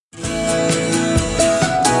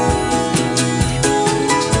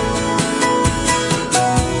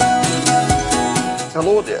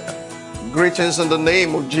Hello there. Greetings in the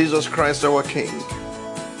name of Jesus Christ our King.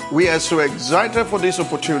 We are so excited for this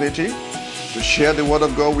opportunity to share the Word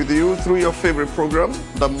of God with you through your favorite program,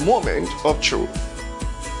 The Moment of Truth.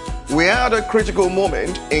 We are at a critical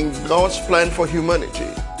moment in God's plan for humanity,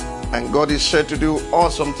 and God is set to do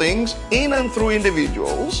awesome things in and through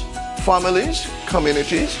individuals, families,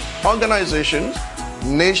 communities, organizations,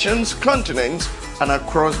 nations, continents, and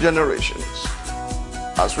across generations.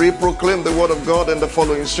 As we proclaim the Word of God in the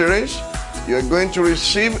following series, you are going to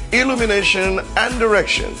receive illumination and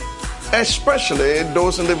direction, especially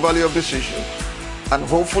those in the valley of decision. And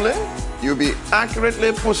hopefully, you'll be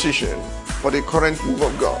accurately positioned for the current move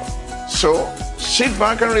of God. So, sit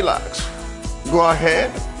back and relax. Go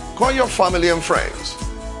ahead, call your family and friends,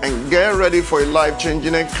 and get ready for a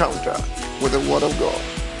life-changing encounter with the Word of God.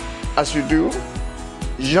 As you do,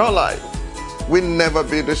 your life will never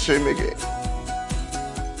be the same again.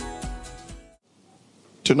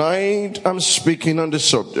 Tonight, I'm speaking on the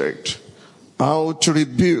subject, how to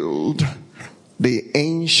rebuild the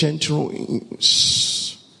ancient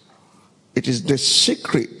ruins. It is the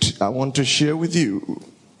secret I want to share with you,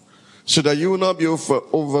 so that you will not be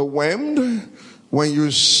overwhelmed when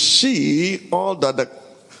you see all that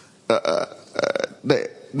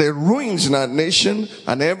the ruins in our nation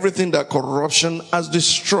and everything that corruption has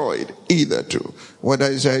destroyed, either to whether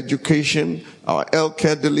it's our education, our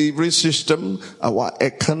healthcare delivery system, our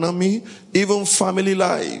economy, even family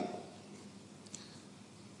life.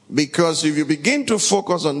 Because if you begin to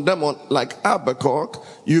focus on them like Habakkuk,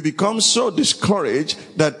 you become so discouraged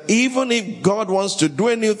that even if God wants to do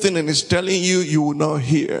anything and is telling you, you will not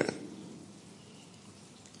hear.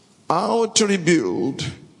 How to rebuild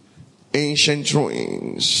ancient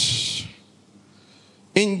ruins.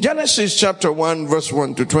 In Genesis chapter 1 verse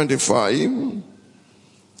 1 to 25,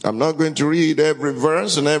 I'm not going to read every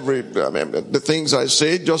verse and the things I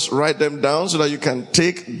say, just write them down so that you can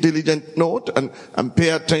take diligent note and pay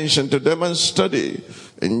attention to them and study.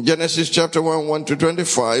 In Genesis chapter 1, 1 to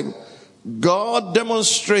 25, God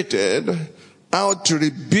demonstrated how to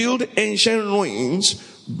rebuild ancient ruins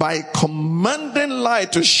by commanding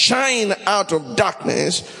light to shine out of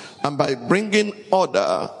darkness and by bringing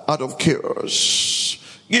order out of chaos.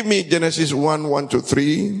 Give me Genesis 1, 1 to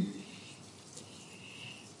 3.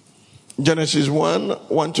 Genesis 1,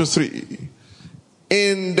 1 to 3.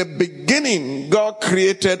 In the beginning, God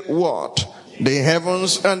created what? The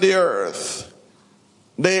heavens and the earth.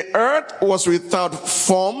 The earth was without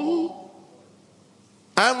form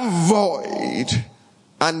and void,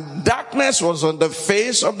 and darkness was on the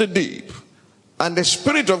face of the deep. And the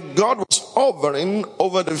Spirit of God was hovering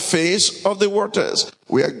over the face of the waters.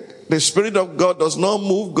 The Spirit of God does not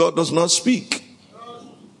move, God does not speak.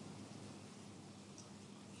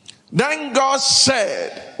 Then God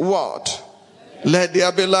said, what? Let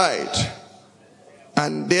there be light.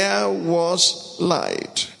 And there was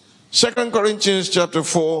light. 2 Corinthians chapter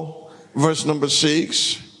 4, verse number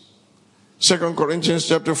 6. 2 Corinthians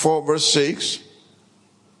chapter 4, verse 6.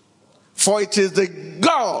 For it is the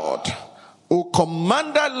God who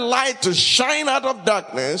commanded light to shine out of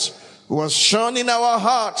darkness, who has shone in our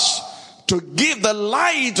hearts to give the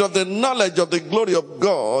light of the knowledge of the glory of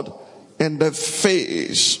God in the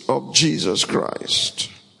face of Jesus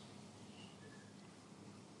Christ.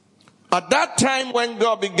 At that time when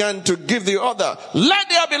God began to give the order, let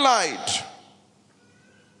there be light.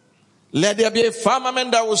 Let there be a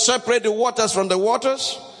firmament that will separate the waters from the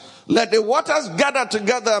waters. Let the waters gather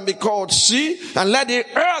together and be called sea, and let the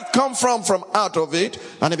earth come from out of it.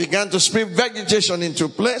 And he began to speak vegetation into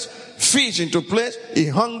place, fish into place. He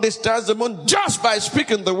hung the stars, the moon, just by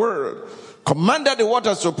speaking the word. Commanded the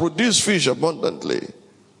waters to produce fish abundantly.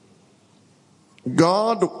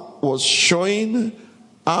 God was showing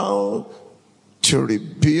how to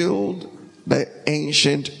rebuild the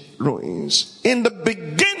ancient ruins. In the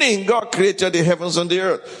beginning, God created the heavens and the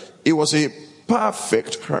earth. It was a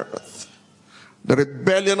perfect earth. The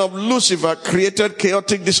rebellion of Lucifer created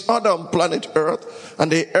chaotic disorder on planet earth, and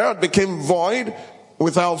the earth became void,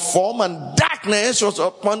 without form, and darkness was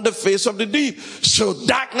upon the face of the deep. So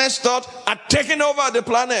darkness thought had taken over the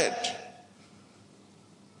planet.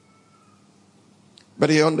 But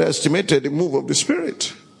he underestimated the move of the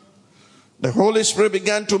Spirit. The Holy Spirit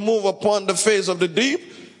began to move upon the face of the deep,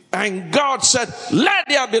 and God said, let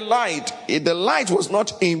there be light. The light was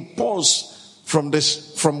not imposed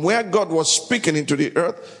from where God was speaking into the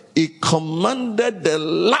earth. He commanded the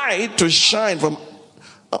light to shine from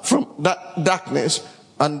that darkness,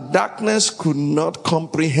 and darkness could not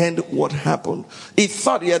comprehend what happened. He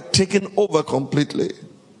thought he had taken over completely.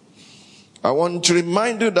 I want to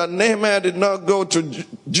remind you that Nehemiah did not go to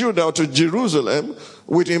Judah or to Jerusalem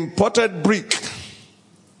with imported brick.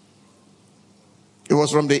 It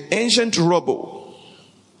was from the ancient rubble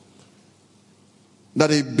that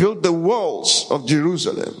he built the walls of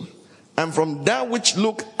Jerusalem. And from that which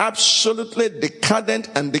looked absolutely decadent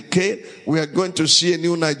and decayed, we are going to see a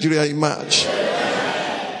new Nigeria emerge.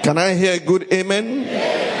 Can I hear a good amen?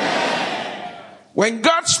 Amen? When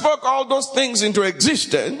God spoke all those things into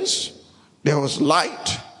existence, there was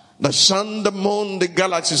light, the sun, the moon, the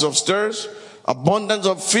galaxies of stars, abundance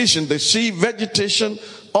of fish in the sea, vegetation,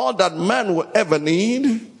 all that man will ever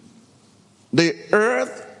need. The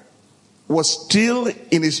earth was still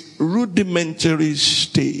in its rudimentary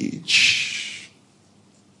stage.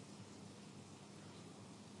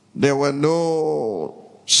 There were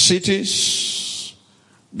no cities.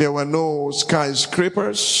 There were no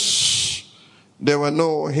skyscrapers. There were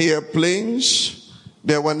no airplanes.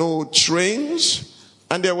 There were no trains.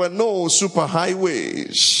 And there were no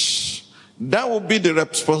superhighways. That would be the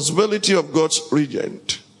responsibility of God's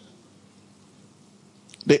regent.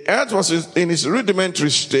 The earth was in its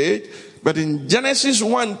rudimentary stage, but in Genesis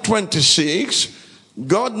 1:26,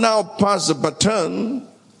 God now passed the baton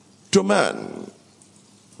to man.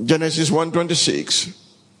 Genesis 1:26.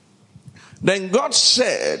 Then God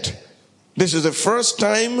said, this is the first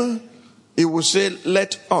time he will say,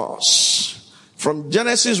 let us. From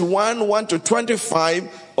Genesis 1 to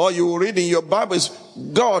 25, or you will read in your Bibles,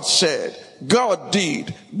 God said, God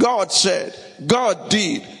did, God said, God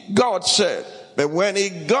did, God said. But when he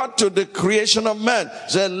got to the creation of man, he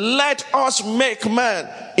said, let us make man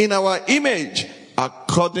in our image,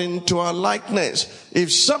 according to our likeness.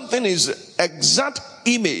 If something is exact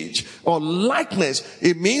image or likeness,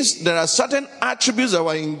 it means there are certain attributes that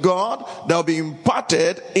were in God that will be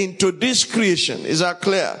imparted into this creation. Is that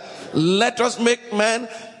clear? Let us make man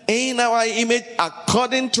in our image,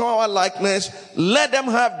 according to our likeness. Let them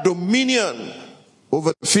have dominion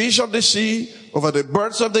over the fish of the sea, over the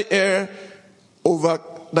birds of the air, over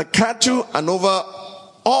the cattle, and over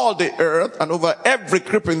all the earth, and over every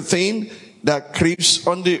creeping thing that creeps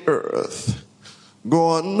on the earth. Go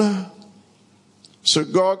on. So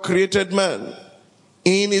God created man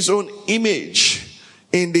in his own image.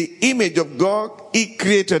 In the image of God, he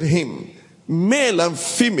created him. Male and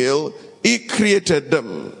female, he created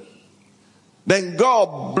them. Then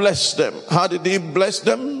God blessed them. How did he bless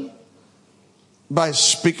them? By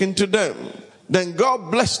speaking to them. Then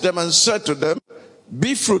God blessed them and said to them,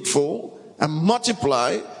 be fruitful and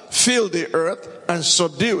multiply, fill the earth and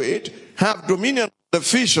subdue it, have dominion over the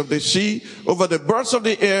fish of the sea, over the birds of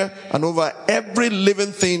the air, and over every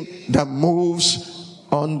living thing that moves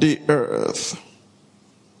on the earth.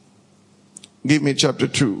 Give me chapter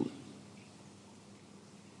 2.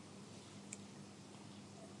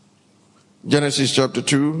 Genesis chapter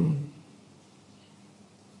 2.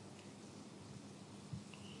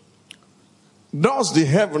 Thus the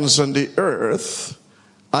heavens and the earth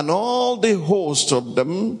and all the host of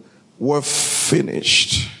them were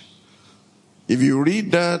finished. If you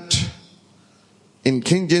read that in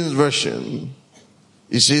King James Version,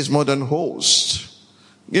 it says more than host.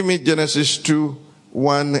 Give me Genesis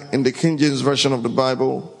 2:1 in the King James Version of the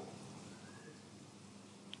Bible.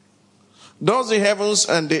 Thus the heavens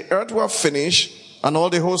and the earth were finished, and all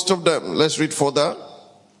the host of them. Let's read further.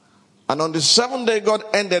 And on the seventh day God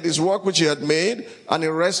ended his work which he had made, and he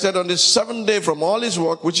rested on the seventh day from all his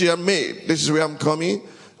work which he had made. This is where I'm coming.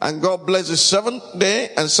 And God blessed the seventh day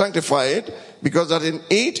and sanctified it, because that in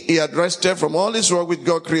it he had rested from all his work which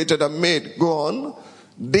God created and made. Go on.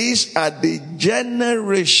 These are the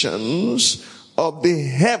generations of the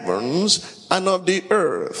heavens and of the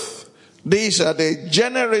earth. These are the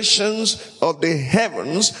generations of the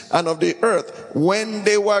heavens and of the earth when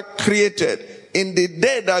they were created, in the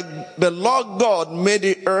day that the Lord God made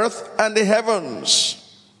the earth and the heavens.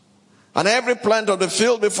 And every plant of the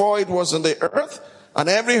field before it was in the earth, and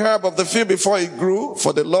every herb of the field before it grew,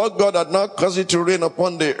 for the Lord God had not caused it to rain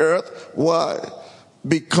upon the earth. Why?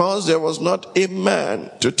 Because there was not a man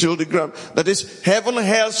to till the ground. That is, heaven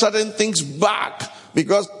held certain things back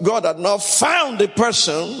because God had not found the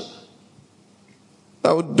person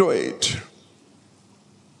that would do it.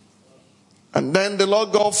 And then the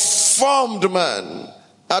Lord God formed man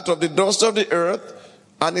out of the dust of the earth,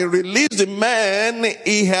 and he released the man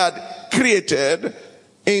he had created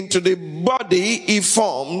into the body he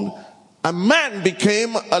formed, and man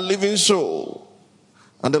became a living soul.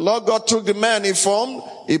 And the Lord God took the man he formed,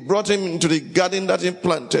 he brought him into the garden that he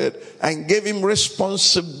planted, and gave him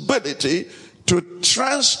responsibility to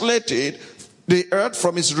translate it, the earth,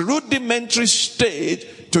 from its rudimentary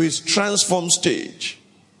state to its transformed stage.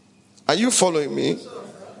 Are you following me?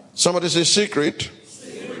 Somebody say secret.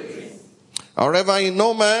 However, in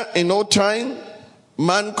no time,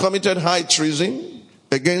 man committed high treason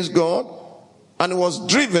against God, and was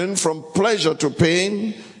driven from pleasure to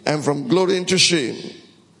pain and from glory into shame.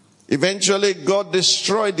 Eventually, God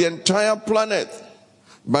destroyed the entire planet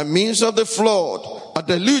by means of the flood, a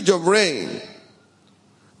deluge of rain.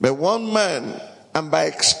 But one man, and by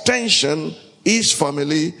extension, his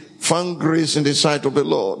family, found grace in the sight of the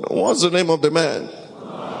Lord. What's the name of the man?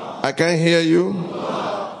 I can't hear you.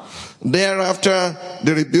 Thereafter,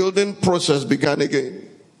 the rebuilding process began again.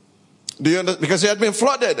 Do you understand? Because it had been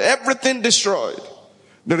flooded, everything destroyed.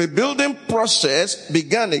 The rebuilding process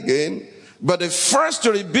began again, but the first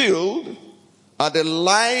to rebuild are the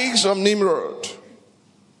likes of Nimrod,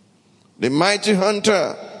 the mighty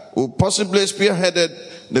hunter who possibly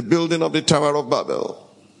spearheaded the building of the Tower of Babel.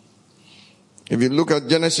 If you look at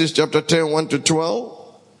Genesis chapter 10, 1 to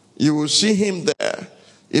 12, you will see him there.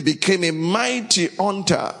 He became a mighty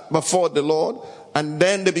hunter before the Lord, and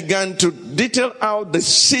then they began to detail out the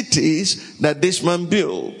cities that this man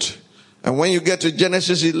built. And when you get to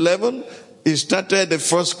Genesis 11, he started the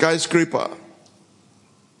first skyscraper.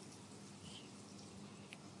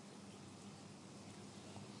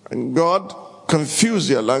 And God confused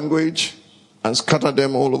their language and scattered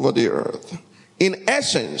them all over the earth. In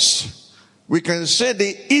essence, we can say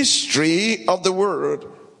the history of the world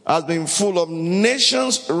has been full of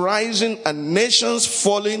nations rising and nations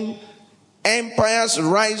falling, empires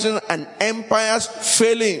rising and empires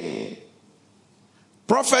failing.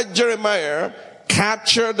 Prophet Jeremiah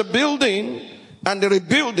captured the building and the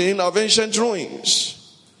rebuilding of ancient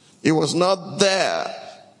ruins. He was not there.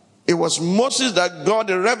 It was Moses that got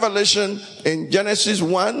the revelation in Genesis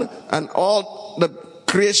 1 and all the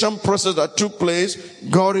creation process that took place.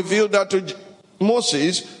 God revealed that to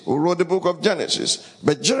Moses, who wrote the book of Genesis.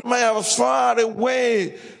 But Jeremiah was far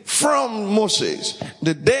away from Moses.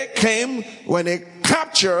 The day came when he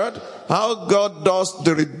captured how God does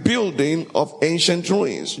the rebuilding of ancient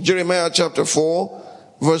ruins. Jeremiah chapter 4,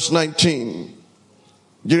 verse 19.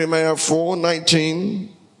 Jeremiah 4,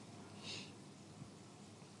 19.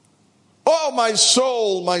 Oh, my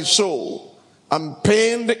soul, I'm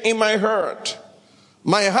pained in my heart.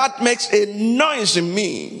 My heart makes a noise in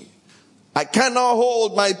me. I cannot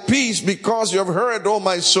hold my peace because you have heard, oh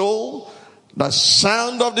my soul, the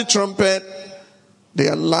sound of the trumpet, the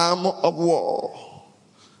alarm of war.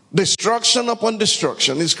 Destruction upon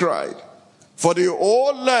destruction is cried. For the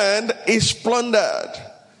whole land is plundered.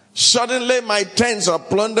 Suddenly my tents are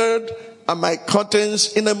plundered and my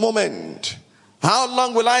curtains in a moment. How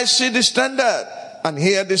long will I see the standard and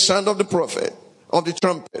hear the sound of the prophet, of the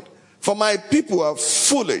trumpet? For my people are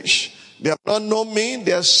foolish. They have not known me.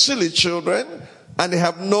 They are silly children, and they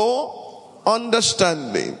have no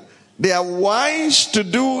understanding. They are wise to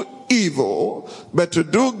do evil, but to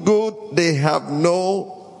do good they have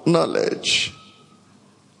no knowledge.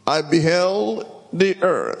 I beheld the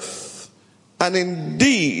earth, and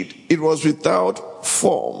indeed it was without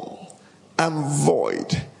form and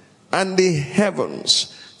void, and the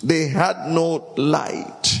heavens, they had no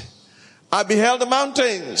light. I beheld the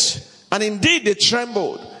mountains, and indeed they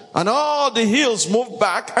trembled, and all the hills moved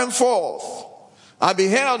back and forth. I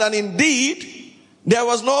beheld, and indeed there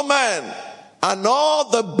was no man, and all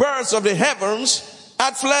the birds of the heavens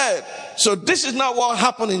had fled. So this is not what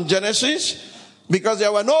happened in Genesis, because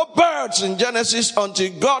there were no birds in Genesis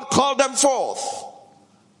until God called them forth.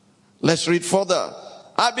 Let's read further.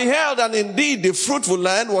 I beheld, and indeed the fruitful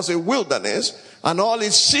land was a wilderness, and all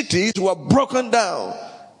its cities were broken down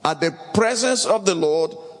at the presence of the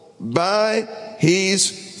Lord by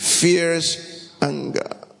his fierce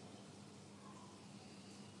anger.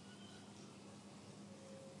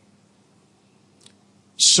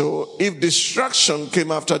 So if destruction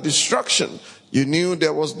came after destruction, you knew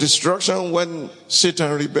there was destruction when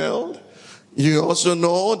Satan rebelled. You also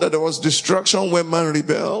know that there was destruction when man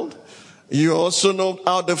rebelled. You also know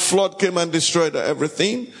how the flood came and destroyed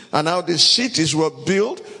everything, and how the cities were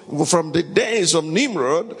built from the days of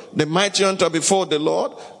Nimrod, the mighty hunter before the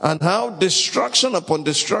Lord, and how destruction upon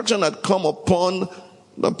destruction had come upon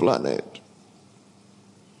the planet.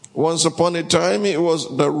 Once upon a time, it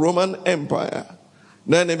was the Roman Empire.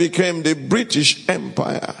 Then it became the British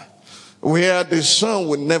Empire, where the sun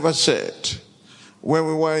would never set. When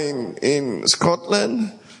we were in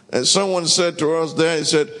Scotland, and someone said to us there, he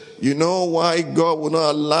said, you know why God would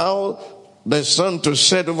not allow the sun to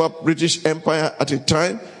set over British Empire at a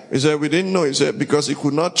time? He said, we didn't know. He said, because he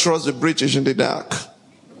could not trust the British in the dark.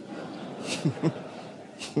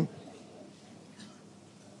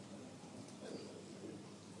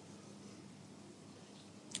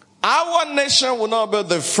 Our nation will not be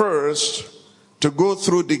the first to go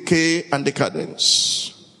through decay and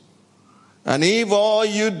decadence. And if all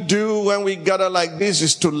you do when we gather like this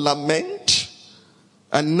is to lament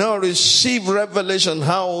and not receive revelation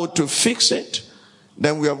how to fix it,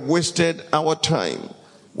 then we have wasted our time.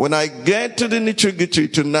 When I get to the nitty-gritty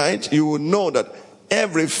tonight, you will know that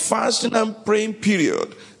every fasting and praying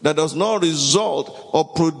period that does not result or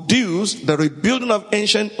produce the rebuilding of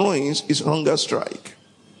ancient ruins is hunger strike.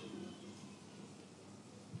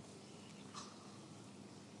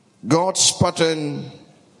 God's pattern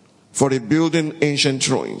for rebuilding ancient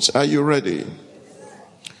ruins. Are you ready?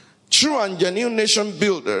 True and genuine nation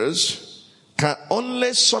builders can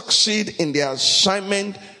only succeed in their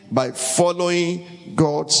assignment by following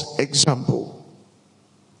God's example.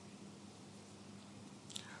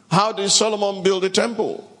 How did Solomon build a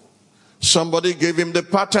temple? Somebody gave him the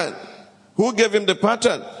pattern. Who gave him the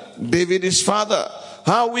pattern? David, his father.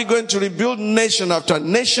 How are we going to rebuild nation after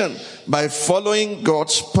nation? By following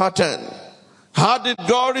God's pattern. How did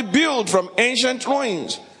God rebuild from ancient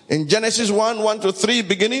ruins? In Genesis 1:1-3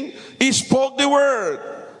 beginning, he spoke the word.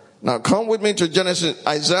 Now come with me to Genesis,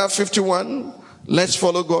 Isaiah 51. Let's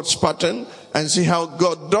follow God's pattern and see how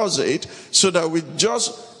God does it, so that we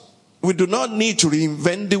do not need to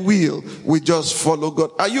reinvent the wheel. We just follow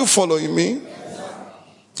God. Are you following me?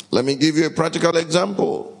 Let me give you a practical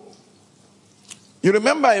example. You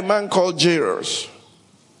remember a man called Jairus,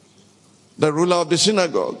 the ruler of the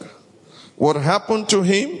synagogue. What happened to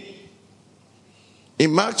him?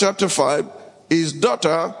 In Mark chapter 5, his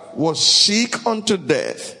daughter was sick unto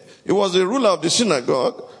death. He was a ruler of the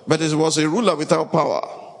synagogue, but he was a ruler without power.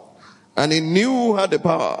 And he knew who had the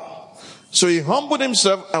power. So he humbled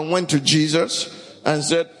himself and went to Jesus and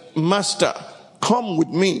said, Master, come with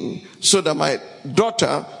me so that my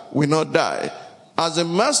daughter will not die. As the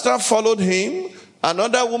master followed him,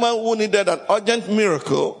 another woman who needed an urgent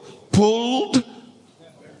miracle pulled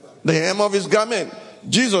the hem of his garment.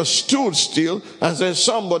 Jesus stood still and said,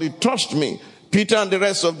 somebody touched me. Peter and the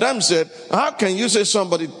rest of them said, how can you say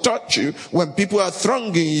somebody touched you when people are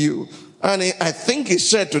thronging you? And I think he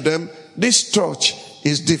said to them, this touch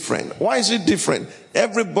is different. Why is it different?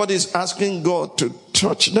 Everybody is asking God to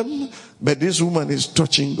touch them, but this woman is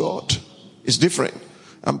touching God. It's different.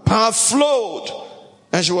 And power flowed,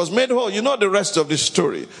 and she was made whole. You know the rest of the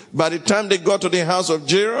story. By the time they got to the house of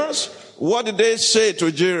Jairus, what did they say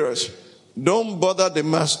to Jairus? Don't bother the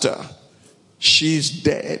master. She's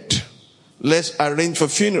dead. Let's arrange for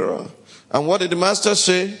funeral. And what did the master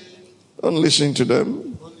say? Don't listen to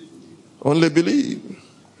them. Only believe.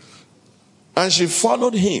 And she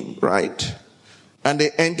followed him, right? And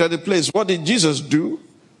they entered the place. What did Jesus do?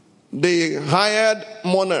 They hired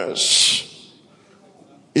mourners.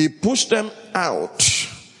 He pushed them out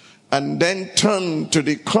and then turned to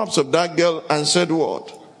the corpse of that girl and said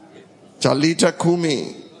what? Talita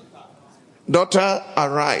Kumi. Daughter,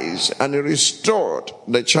 arise. And he restored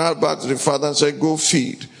the child back to the father and said, go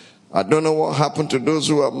feed. I don't know what happened to those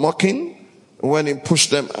who were mocking when he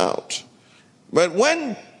pushed them out. But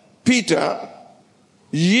when Peter,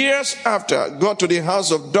 years after, got to the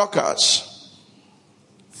house of Dorcas,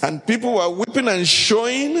 and people were weeping and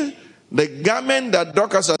showing the garment that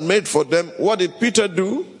Dorcas had made for them, what did Peter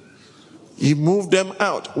do? He moved them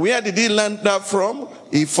out. Where did he learn that from?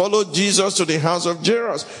 He followed Jesus to the house of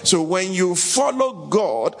Jairus. So when you follow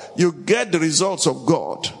God, you get the results of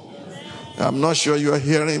God. I'm not sure you are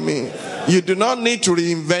hearing me. You do not need to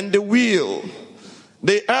reinvent the wheel.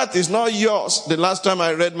 The earth is not yours. The last time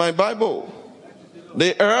I read my Bible.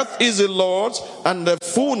 The earth is the Lord's and the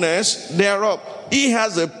fullness thereof. He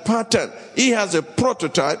has a pattern. He has a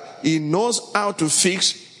prototype. He knows how to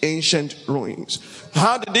fix ancient ruins.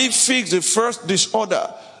 How did he fix the first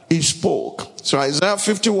disorder? He spoke. So Isaiah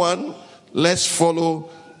 51, let's follow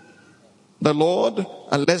the Lord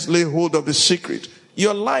and let's lay hold of the secret.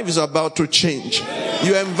 Your life is about to change.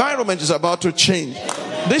 Your environment is about to change.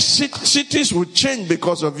 These cities will change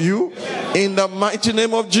because of you in the mighty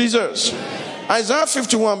name of Jesus. Isaiah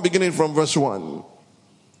 51 beginning from verse 1.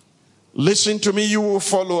 Listen to me, you will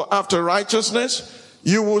follow after righteousness.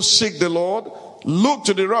 You will seek the Lord. Look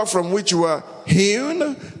to the rock from which you are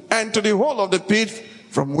hewn, and to the hole of the pit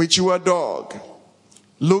from which you are dug.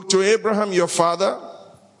 Look to Abraham your father,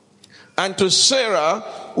 and to Sarah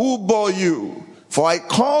who bore you. For I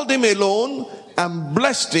called him alone, and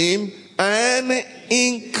blessed him, and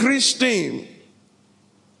increased him.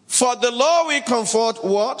 For the Lord will comfort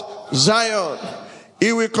what? Zion.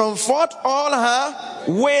 He will comfort all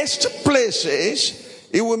her waste places.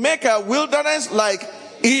 He will make her wilderness like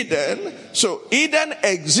Eden. So Eden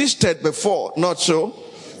existed before, not so?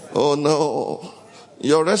 Oh no.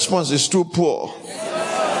 Your response is too poor.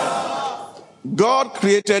 God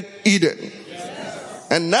created Eden.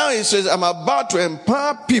 And now he says, I'm about to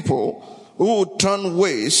empower people who will turn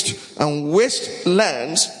waste and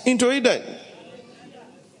wastelands into Eden.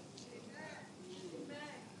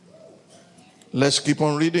 Let's keep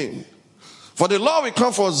on reading. For the Lord will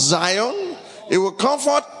comfort Zion. It will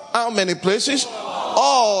comfort how many places?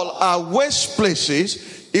 All our waste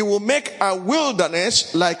places. It will make our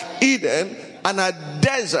wilderness like Eden and our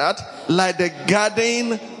desert like the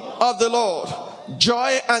garden of the Lord.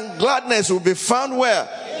 Joy and gladness will be found where?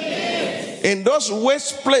 In those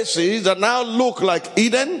waste places that now look like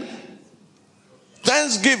Eden,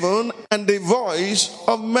 thanksgiving and the voice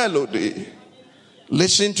of melody.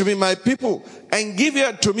 Listen to me, my people, and give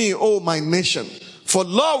ear to me, O my nation. For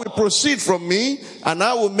law will proceed from me, and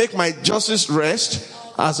I will make my justice rest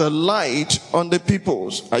as a light on the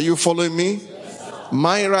peoples. Are you following me?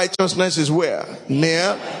 My righteousness is where?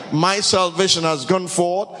 Near. My salvation has gone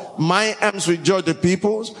forth. My arms will judge the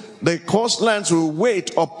peoples. The coastlands will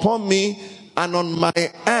wait upon me, and on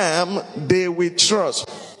my arm they will trust.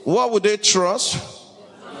 What would they trust?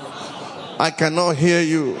 I cannot hear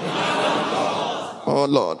you. Oh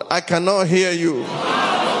Lord, I cannot hear you.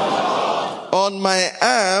 On my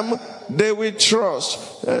arm they will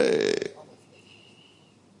trust. Hey.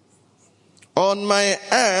 On my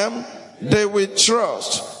arm they will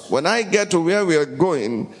trust. When I get to where we are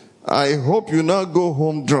going, I hope you not go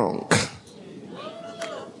home drunk.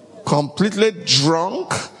 Completely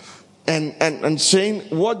drunk and saying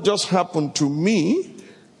what just happened to me,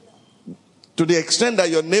 to the extent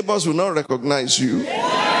that your neighbors will not recognize you.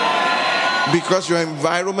 Because your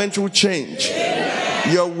environment will change.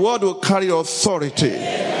 Your word will carry authority.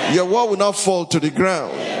 Your word will not fall to the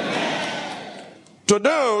ground. To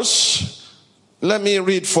those, let me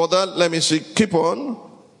read further. Let me see. Keep on.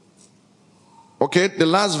 Okay, the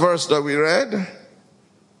last verse that we read.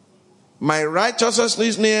 My righteousness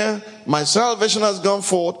is near. My salvation has gone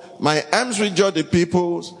forth. My arms will judge the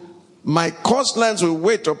peoples. My coastlands will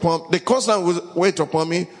wait upon, the coastland will wait upon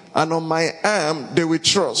me. And on my arm they will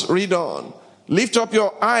trust. Read on. Lift up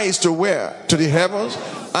your eyes to where? To the heavens,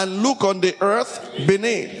 and look on the earth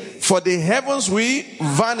beneath. For the heavens will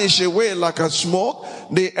vanish away like a smoke.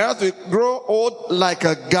 The earth will grow old like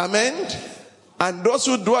a garment. And those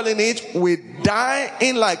who dwell in it will die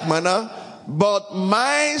in like manner. But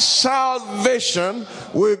my salvation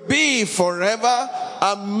will be forever,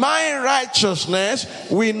 and my righteousness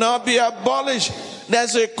will not be abolished.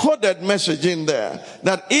 There's a coded message in there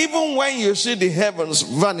that even when you see the heavens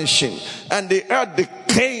vanishing and the earth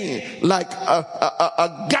decaying like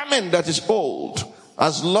a garment that is old,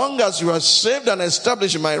 as long as you are saved and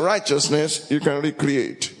established in my righteousness, you can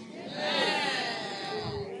recreate. Amen.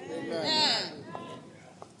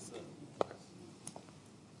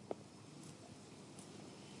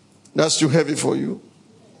 That's too heavy for you.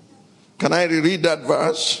 Can I reread that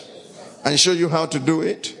verse and show you how to do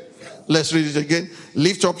it? Let's read it again.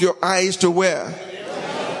 Lift up your eyes to where?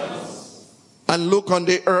 And look on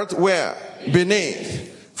the earth where? Beneath.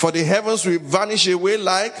 For the heavens will vanish away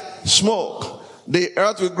like smoke. The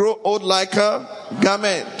earth will grow old like a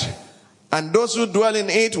garment. And those who dwell in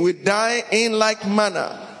it will die in like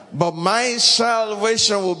manner. But my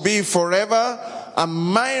salvation will be forever, and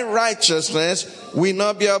my righteousness will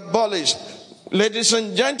not be abolished. Ladies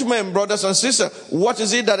and gentlemen, brothers and sisters, what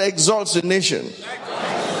is it that exalts a nation?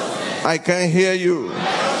 I can't hear you.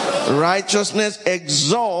 Righteousness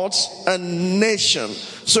exalts a nation.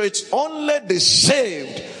 So it's only the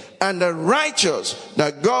saved and the righteous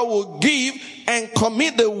that God will give and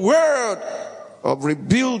commit the word of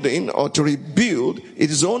rebuilding or to rebuild. It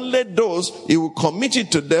is only those He will commit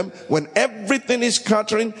it to them when everything is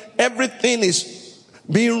scattering, everything is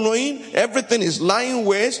being ruined, everything is lying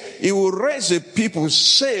waste. He will raise a people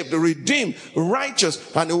saved, redeemed,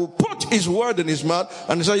 righteous, and He will put His word in His mouth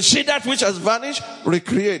and say, you see that which has vanished?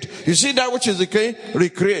 Recreate. You see that which is decaying?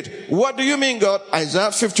 Recreate. What do you mean, God?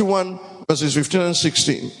 Isaiah 51 verses 15 and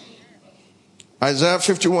 16. Isaiah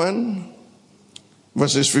 51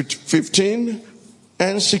 verses 15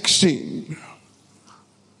 and 16.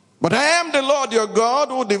 But I am the Lord your God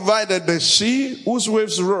who divided the sea, whose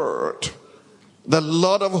waves roared. The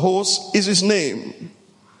Lord of hosts is His name.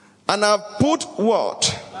 And I've put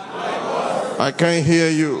what? I can't hear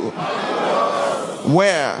you.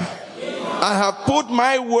 Where? I have put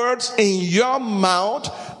my words in your mouth.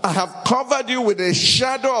 I have covered you with the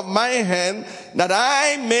shadow of my hand, that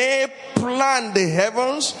I may plant the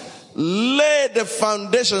heavens, lay the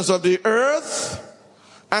foundations of the earth,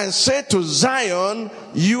 and say to Zion,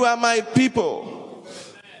 you are my people.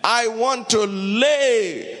 I want to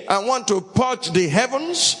lay I want to purge the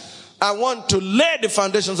heavens. I want to lay the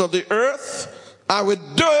foundations of the earth. I will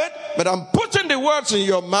do it, but I'm putting the words in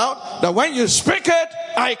your mouth that when you speak it,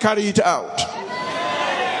 I carry it out.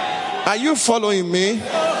 Are you following me?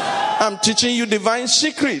 I'm teaching you divine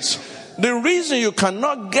secrets. The reason you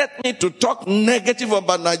cannot get me to talk negative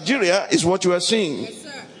about Nigeria is what you are seeing.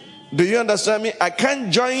 Do you understand me? I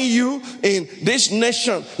can't join you in this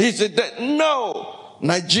nation. No.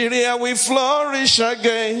 Nigeria will flourish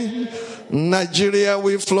again. Nigeria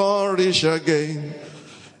will flourish again.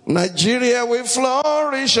 Nigeria will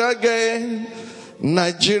flourish again.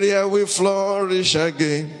 Nigeria will flourish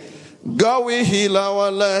again. God will heal our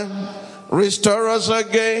land, restore us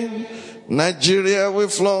again. Nigeria will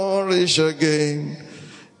flourish again.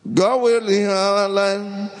 God will heal our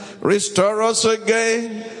land, restore us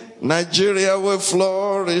again. Nigeria will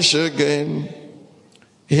flourish again.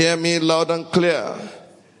 Hear me loud and clear.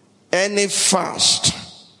 Any fast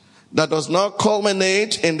that does not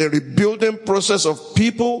culminate in the rebuilding process of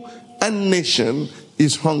people and nation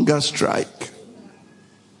is hunger strike.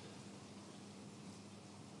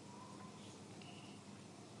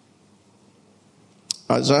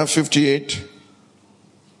 Isaiah 58,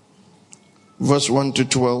 verse 1 to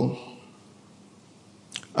 12.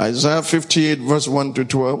 Isaiah 58, verse 1 to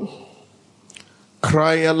 12.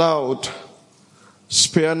 Cry aloud,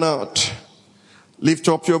 spare not. Lift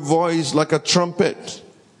up your voice like a trumpet.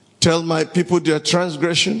 Tell my people their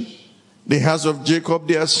transgression, the house of Jacob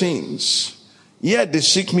their sins. Yet they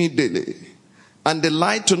seek me daily, and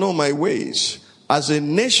delight to know my ways, as a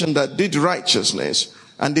nation that did righteousness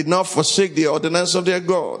and did not forsake the ordinance of their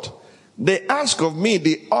God. They ask of me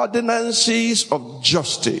the ordinances of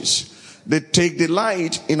justice. They take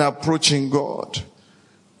delight in approaching God.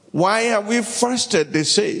 Why have we fasted, they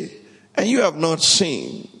say, and you have not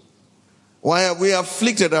seen? Why have we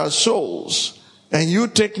afflicted our souls, and you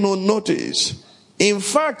take no notice? In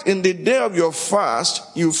fact, in the day of your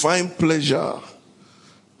fast, you find pleasure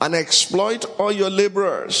and exploit all your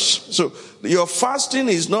laborers. So your fasting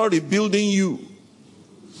is not rebuilding you.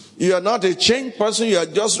 You are not a changed person. You are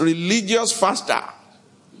just religious faster.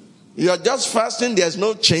 You are just fasting. There's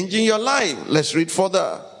no change in your life. Let's read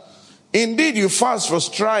further. Indeed, you fast for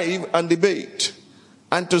strife and debate,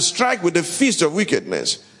 and to strike with the fist of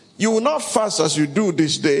wickedness. You will not fast as you do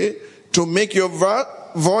this day, to make your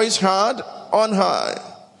voice heard on high.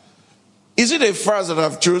 Is it a fast that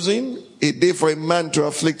I've chosen? A day for a man to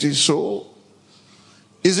afflict his soul?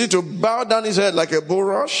 Is it to bow down his head like a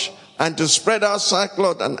bulrush, and to spread out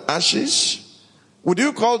sackcloth and ashes? Would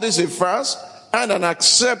you call this a fast and an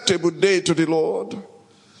acceptable day to the Lord?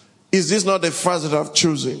 Is this not the fast that I've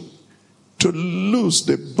chosen? To loose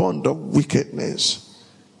the bond of wickedness,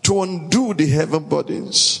 to undo the heavy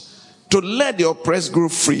burdens, to let the oppressed go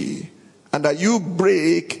free, and that you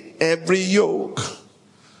break every yoke.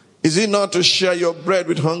 Is it not to share your bread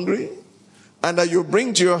with hungry, and that you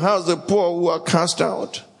bring to your house the poor who are cast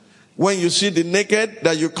out? When you see the naked,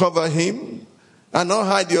 that you cover him, and not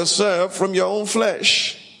hide yourself from your own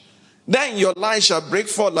flesh. Then your light shall break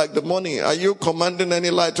forth like the morning. Are you commanding any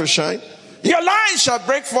light to shine? Your light shall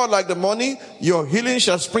break forth like the morning. Your healing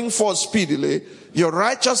shall spring forth speedily. Your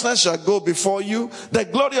righteousness shall go before you. The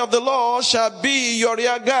glory of the Lord shall be your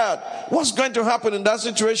rear guard. What's going to happen in that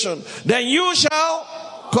situation? Then you shall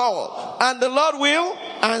call, and the Lord will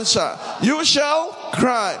answer. You shall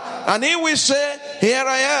cry, and he will say, here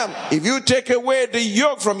I am. If you take away the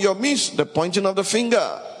yoke from your midst, the pointing of the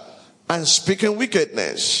finger and speaking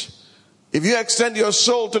wickedness, if you extend your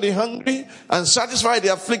soul to the hungry and satisfy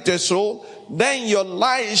the afflicted soul, then your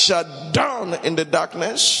light shall dawn in the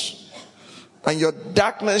darkness, and your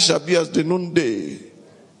darkness shall be as the noonday.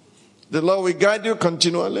 The Lord will guide you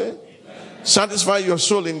continually, satisfy your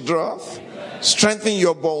soul in drought, strengthen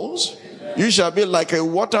your bones. You shall be like a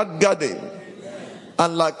watered garden,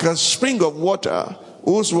 and like a spring of water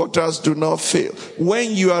whose waters do not fail.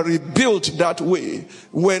 When you are rebuilt that way,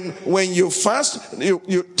 when you fast,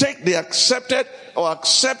 you take the accepted or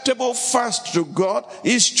acceptable fast to God,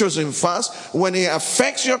 His chosen fast. When it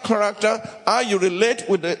affects your character, how you relate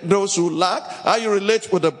with those who lack, how you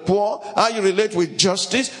relate with the poor, how you relate with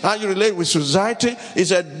justice, how you relate with society,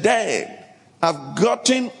 is a day. I've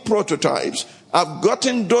gotten prototypes. I've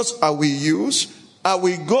gotten those I will use. I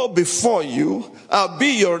will go before you. I'll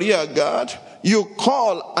be your rear guard. You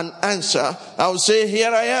call and answer. I will say,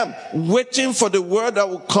 here I am, waiting for the word that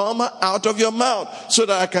will come out of your mouth so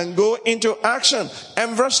that I can go into action.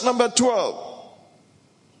 And verse number 12.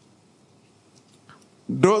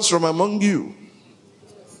 Those from among you.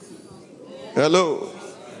 Hello.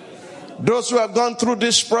 Those who have gone through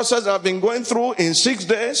this process have been going through in 6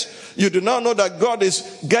 days, you do not know that God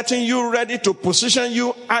is getting you ready to position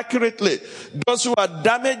you accurately. Those who are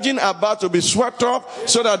damaging are about to be swept off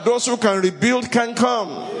so that those who can rebuild can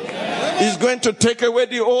come. He's going to take away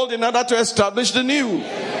the old in order to establish the new.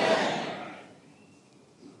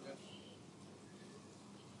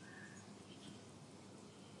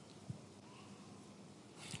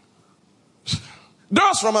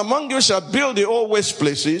 Those from among you shall build the old waste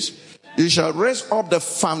places. You shall raise up the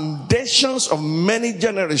foundations of many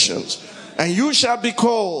generations. And you shall be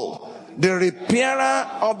called the repairer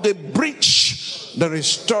of the breach, the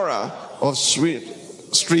restorer of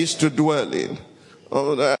streets to dwell in.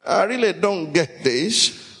 Oh, I really don't get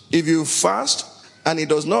this. If you fast and it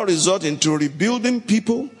does not result into rebuilding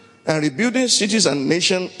people and rebuilding cities and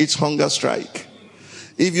nations, it's hunger strike.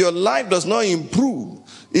 If your life does not improve,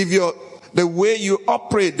 the way you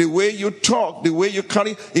operate, the way you talk, the way you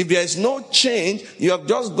carry, if there is no change, you have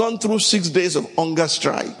just gone through 6 days of hunger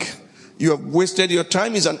strike. You have wasted your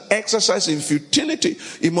time. It's an exercise in futility.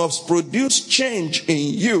 It must produce change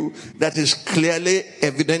in you that is clearly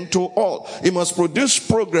evident to all. It must produce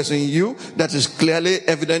progress in you that is clearly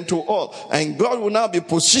evident to all. And God will now be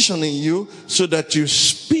positioning you so that you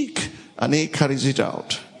speak and He carries it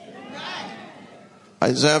out.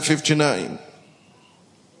 Isaiah 59.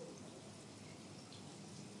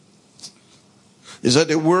 Is that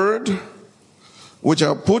the word which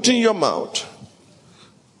I put in your mouth?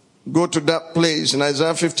 Go to that place in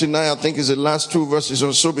Isaiah 59, I think is the last 2 verses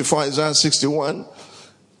or so before Isaiah 61.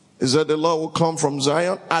 Is that the Lord will come from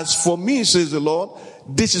Zion? As for me, says the Lord,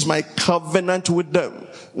 this is my covenant with them.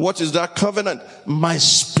 What is that covenant? My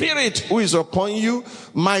spirit who is upon you,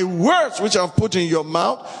 my words which I have put in your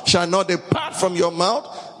mouth shall not depart from your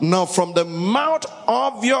mouth, nor from the mouth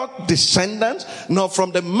of your descendants, nor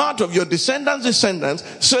from the mouth of your descendants' descendants,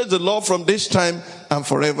 says the Lord, from this time and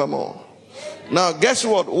forevermore. Now guess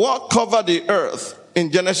what? What covered the earth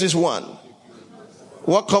in Genesis 1?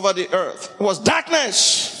 What covered the earth? It was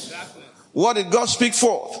darkness. What did God speak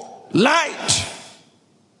forth? Light.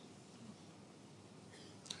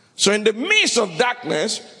 So in the midst of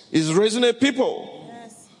darkness, He's raising a people.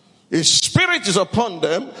 His spirit is upon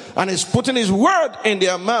them and He's putting His word in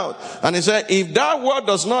their mouth. And He said, if that word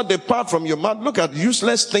does not depart from your mouth, look at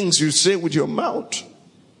useless things you say with your mouth.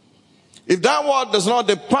 If that word does not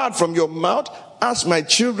depart from your mouth, ask my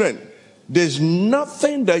children, there's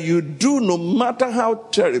nothing that you do, no matter how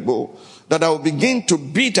terrible, that I will begin to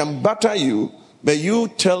beat and batter you, but you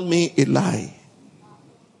tell me a lie.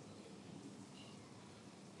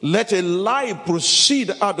 Let a lie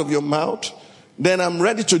proceed out of your mouth, then I'm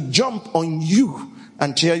ready to jump on you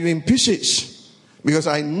and tear you in pieces. Because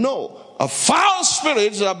I know a foul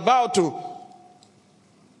spirit is about to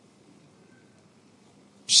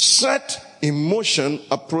set in motion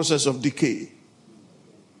a process of decay.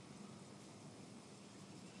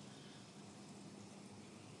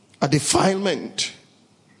 A defilement.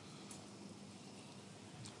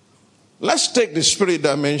 Let's take the spirit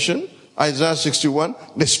dimension. Isaiah 61,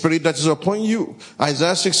 the spirit that is upon you.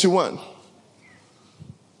 Isaiah 61.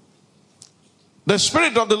 The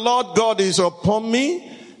spirit of the Lord God is upon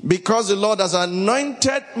me because the Lord has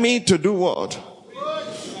anointed me to do what?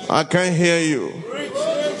 I can't hear you.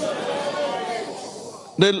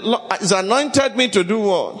 The Lord has anointed me to do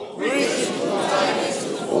what?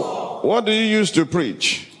 What do you use to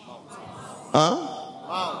preach? Huh?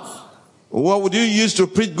 What would you use to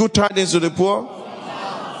preach good tidings to the poor?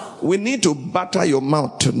 We need to batter your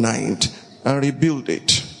mouth tonight and rebuild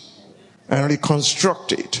it and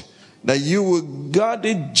reconstruct it. That you will guard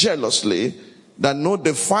it jealously, that no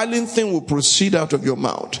defiling thing will proceed out of your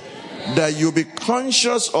mouth. That you'll be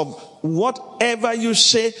conscious of whatever you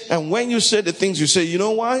say, and when you say the things you say, you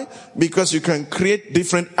know why? Because you can create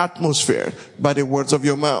different atmosphere by the words of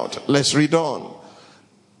your mouth. Let's read on.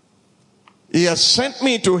 He has sent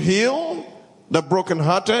me to heal the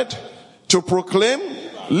brokenhearted, to proclaim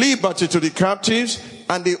liberty to the captives,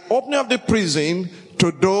 and the opening of the prison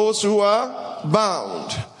to those who are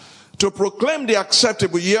bound, to proclaim the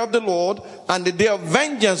acceptable year of the Lord and the day of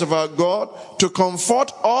vengeance of our God, to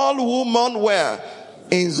comfort all who mourn where?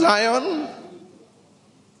 In Zion,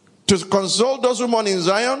 to console those who mourn in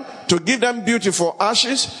Zion, to give them beauty for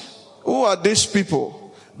ashes. Who are these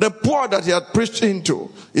people? The poor that He had preached into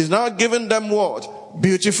is now giving them what?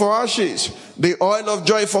 Beauty for ashes, the oil of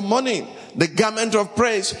joy for mourning, the garment of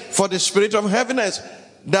praise for the spirit of heaviness,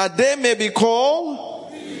 that they may be called,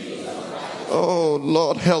 oh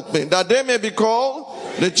Lord help me, that they may be called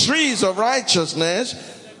the trees of righteousness,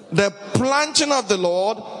 the planting of the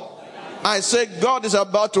Lord. I say God is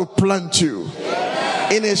about to plant you.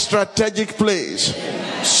 in a strategic place.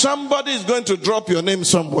 Somebody is going to drop your name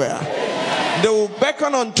somewhere. They will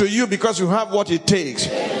beckon unto you because you have what it takes.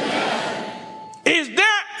 Is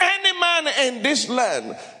there any man in this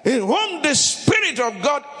land in whom the Spirit of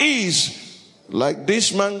God is like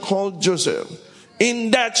this man called Joseph,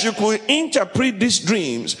 in that you could interpret these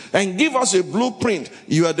dreams and give us a blueprint?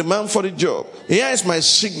 You are the man for the job. Here is my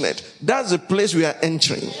signet. That's the place we are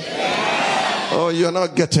entering. Oh, you're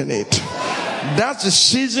not getting it. That's the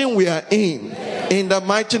season we are in the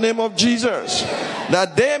mighty name of Jesus.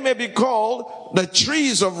 That they may be called the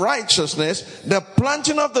trees of righteousness, the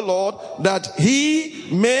planting of the Lord, that he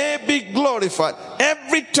may be glorified.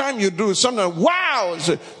 Every time you do something, wow,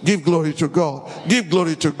 give glory to God. Give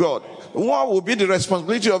glory to God. What will be the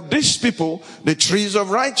responsibility of these people? The trees of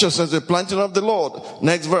righteousness, the planting of the Lord.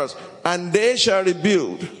 Next verse. And they shall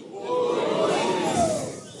rebuild.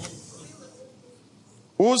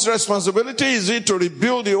 Whose responsibility is it to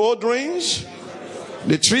rebuild the old ruins?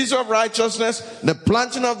 The trees of righteousness, the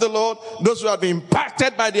planting of the Lord, those who have been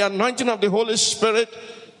impacted by the anointing of the Holy Spirit.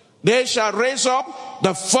 They shall raise up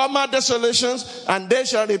the former desolations, and they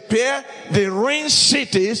shall repair the ruined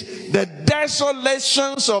cities, the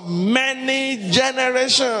desolations of many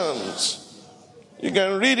generations. You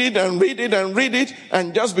can read it and read it and read it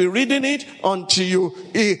and just be reading it until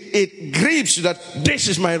it grips you that this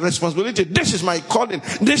is my responsibility, this is my calling,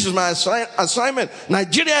 this is my assignment.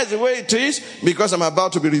 Nigeria is the way it is because I'm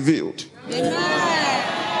about to be revealed. Amen.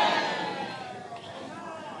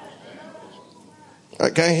 I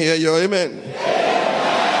can't hear your amen.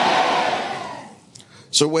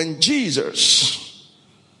 So when Jesus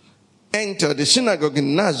entered the synagogue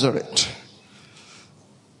in Nazareth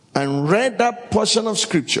and read that portion of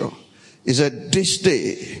scripture, he said, this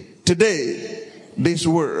day, today, this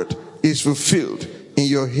word is fulfilled in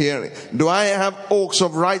your hearing. Do I have oaks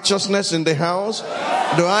of righteousness in the house?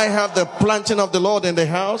 Do I have the planting of the Lord in the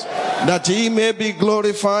house, that he may be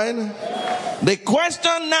glorified? The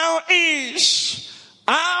question now is,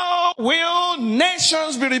 how will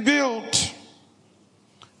nations be rebuilt?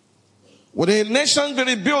 Will the nations be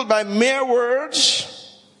rebuilt by mere words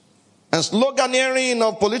and sloganeering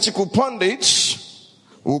of political pundits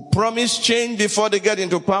who promise change before they get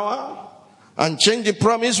into power and change the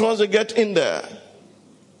promise once they get in there?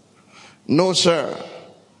 No, sir.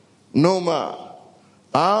 No, ma.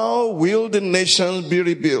 How will the nations be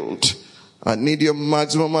rebuilt? I need your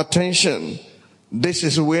maximum attention. This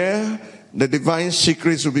is where the divine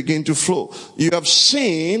secrets will begin to flow. You have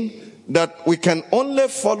seen that we can only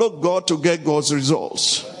follow God to get God's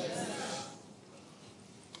results.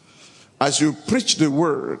 As you preach the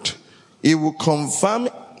word, he will confirm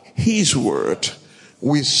his word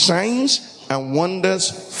with signs and wonders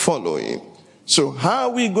following. So how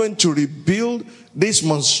are we going to rebuild this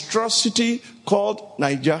monstrosity called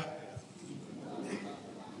Niger?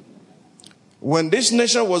 When this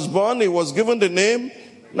nation was born, it was given the name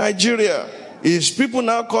Nigeria. His people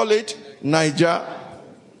now call it Niger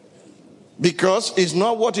because it's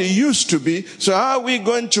not what it used to be. So how are we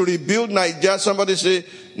going to rebuild Niger? Somebody say,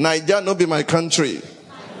 Niger no be my country.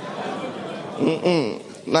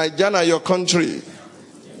 Niger not your country.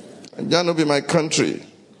 Niger no be my country.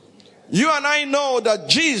 You and I know that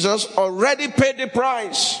Jesus already paid the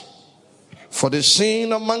price for the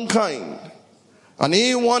sin of mankind. And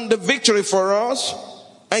he won the victory for us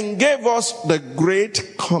and gave us the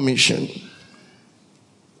Great Commission.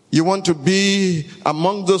 You want to be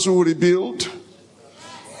among those who will rebuild?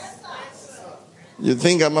 You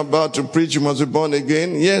think I'm about to preach you must be born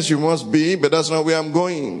again? Yes, you must be, but that's not where I'm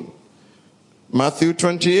going. Matthew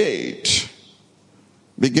 28,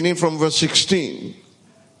 beginning from verse 16.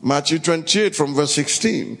 Matthew 28 from verse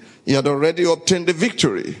 16. He had already obtained the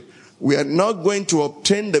victory. We are not going to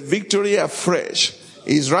obtain the victory afresh.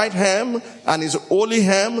 His right hand and his holy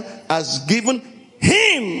hand has given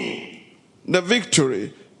him the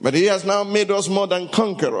victory. But he has now made us more than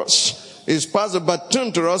conquerors. He's passed the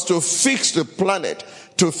baton to us to fix the planet,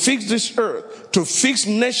 to fix this earth, to fix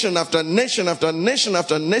nation after nation after nation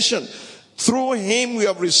after nation. Through him we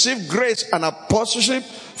have received grace and apostleship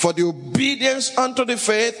for the obedience unto the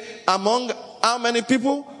faith among how many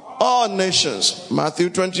people? All nations. Matthew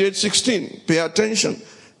 28:16. Pay attention.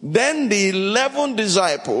 Then the 11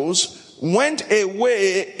 disciples went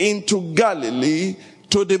away into Galilee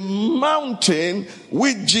to the mountain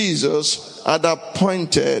which Jesus had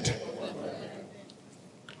appointed.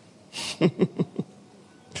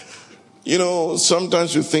 You know,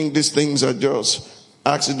 sometimes you think these things are just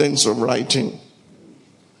accidents of writing.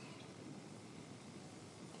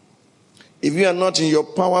 If you are not in your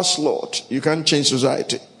power slot, you can't change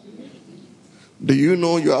society. Do you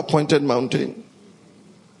know your appointed mountain?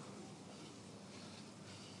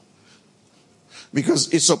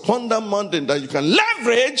 Because it's upon that mountain that you can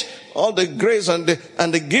leverage all the grace and the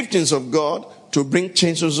giftings of God to bring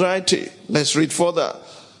change to society. Let's read further.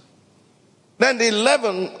 Then the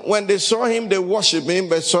 11, when they saw him, they worshipped him,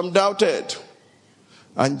 but some doubted.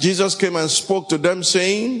 And Jesus came and spoke to them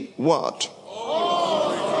saying, what?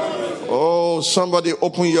 Oh, somebody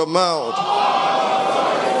open your mouth.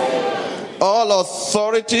 All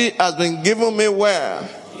authority has been given me where?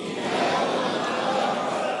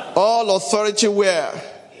 All authority where?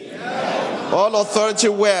 All authority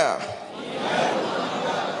where?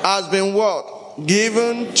 Has been what?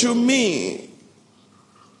 Given to me.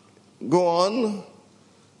 Go on.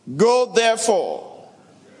 Go therefore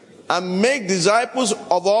and make disciples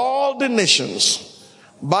of all the nations,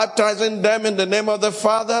 baptizing them in the name of the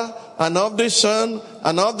Father and of the Son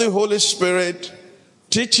and of the Holy Spirit,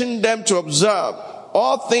 teaching them to observe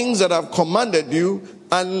all things that I've commanded you,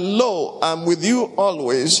 and lo, I'm with you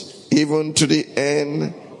always, even to the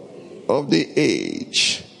end of the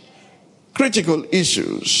age. Critical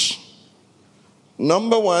issues.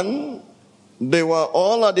 Number one, they were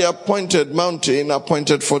all at the appointed mountain,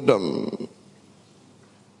 appointed for them.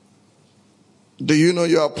 Do you know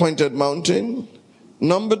your appointed mountain?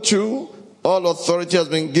 Number two, all authority has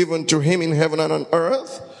been given to him in heaven and on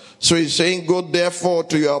earth. So he's saying, go therefore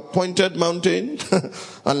to your appointed mountain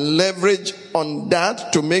and leverage on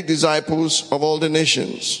that to make disciples of all the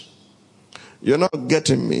nations. You're not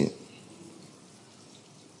getting me.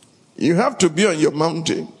 You have to be on your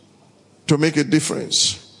mountain to make a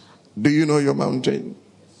difference. Do you know your mountain?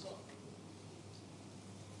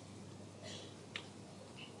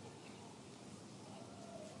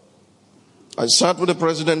 I sat with the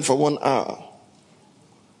president for 1 hour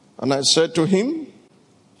and I said to him,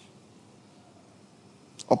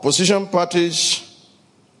 opposition parties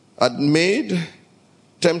had made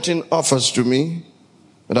tempting offers to me,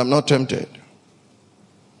 but I'm not tempted.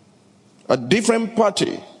 A different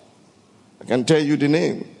party, I can tell you the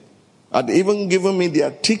name, had even given me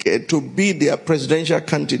their ticket to be their presidential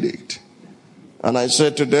candidate. And I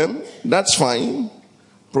said to them, that's fine,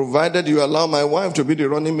 provided you allow my wife to be the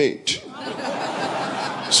running mate.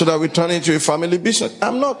 So that we turn into a family business.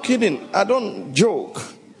 I'm not kidding. I don't joke.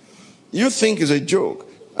 You think it's a joke.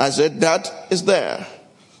 I said, that is there.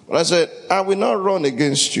 But I said, I will not run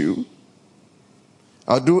against you.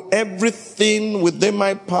 I'll do everything within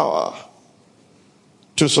my power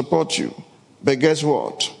to support you. But guess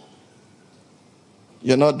what?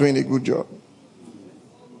 You're not doing a good job.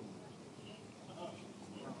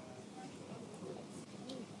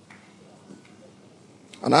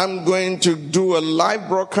 And I'm going to do a live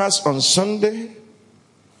broadcast on Sunday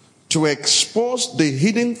to expose the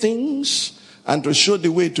hidden things and to show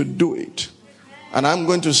the way to do it. And I'm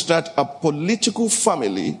going to start a political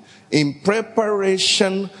family in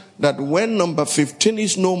preparation that when number 15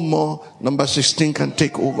 is no more, number 16 can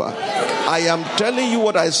take over. I am telling you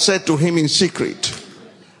what I said to him in secret.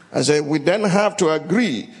 I said, we then have to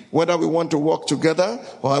agree whether we want to work together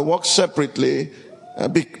or I work separately,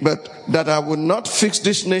 but that I will not fix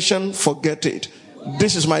this nation, forget it.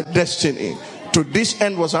 This is my destiny. To this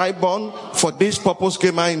end was I born, for this purpose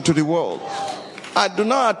came I into the world. I do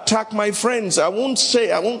not attack my friends. I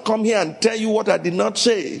won't come here and tell you what I did not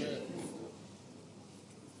say.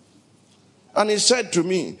 And he said to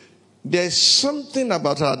me, there's something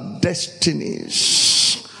about our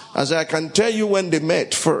destinies. As I can tell you when they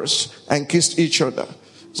met first and kissed each other.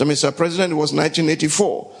 So, Mr. President, it was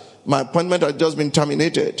 1984. My appointment had just been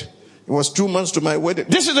terminated. It was 2 months to my wedding.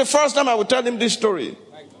 This is the first time I would tell him this story.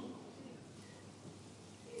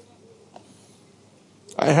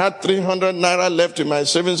 I had 300 naira left in my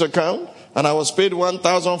savings account and I was paid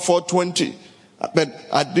 1,420. But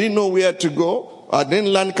I didn't know where to go. I didn't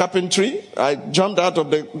learn carpentry. I jumped out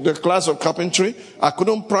of the class of carpentry. I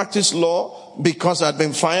couldn't practice law because I'd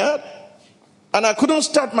been fired. And I couldn't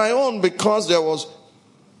start my own because there was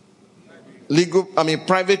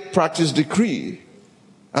private practice decree.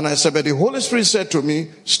 And I said, but the Holy Spirit said to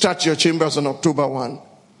me, start your chambers on October 1.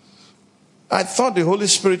 I thought the Holy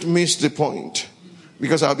Spirit missed the point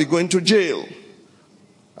because I'll be going to jail.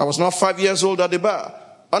 I was not 5 years old at the bar.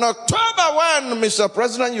 On October 1, Mr.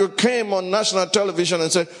 President, you came on national television and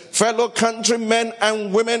said, fellow countrymen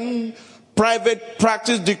and women, private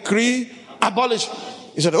practice decree abolished.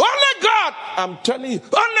 He said, only God, I'm telling you,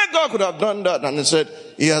 only God could have done that. And he said,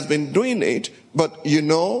 he has been doing it, but you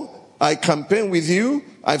know, I campaigned with you.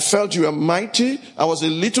 I felt you were mighty. I was a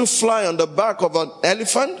little fly on the back of an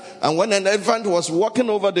elephant. And when an elephant was walking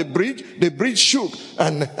over the bridge shook.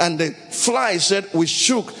 And the fly said, we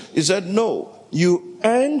shook. He said, no, you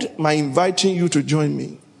earned my inviting you to join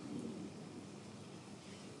me.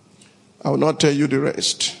 I will not tell you the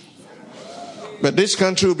rest. But this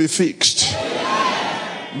country will be fixed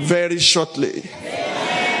very shortly.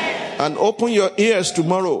 And open your ears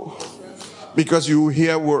tomorrow, because you will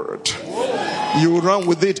hear word. You will run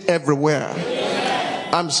with it everywhere.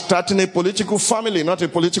 I'm starting a political family, not a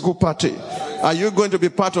political party. Are you going to be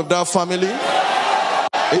part of that family?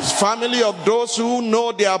 It's family of those who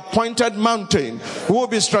know the appointed mountain, who will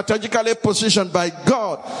be strategically positioned by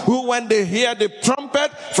God, who when they hear the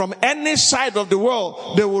trumpet from any side of the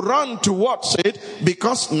world, they will run towards it,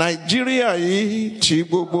 because Nigeria is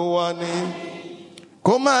Chibubowani.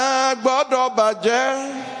 Koma gbọ́dọ̀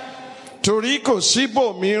bàjẹ́, torí kò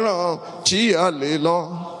síbò mìíràn tí a lè lọ.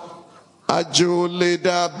 Àjò lè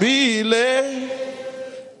dàbí ilé,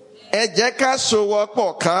 ẹ jẹ́ ká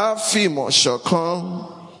sowọ́pọ̀ ká fìmọ̀ ṣọ̀kan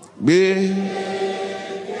gbé.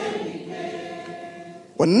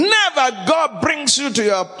 Whenever God brings you to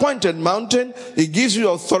your appointed mountain, He gives you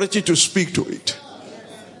authority to speak to it.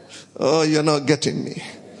 Oh, you're not getting me.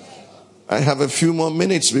 I have a few more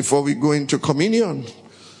minutes before we go into communion.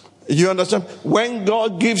 You understand? When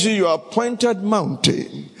God gives you your appointed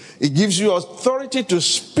mountain, He gives you authority to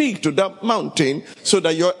speak to that mountain so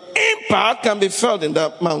that your impact can be felt in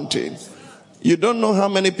that mountain. You don't know how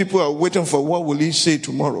many people are waiting for what will He say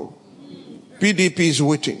tomorrow. PDP is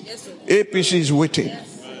waiting. APC is waiting.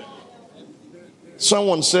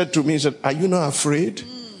 Someone said to me, he said, "Are you not afraid?"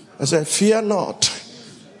 I said, "Fear not.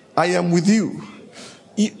 I am with you."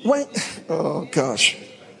 Oh gosh.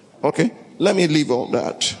 Okay, let me leave all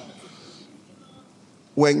that.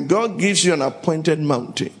 When God gives you an appointed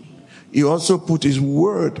mountain, He also put His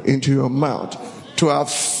word into your mouth to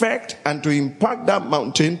affect and to impact that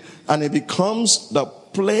mountain, and it becomes the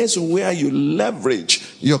place where you leverage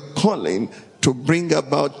your calling to bring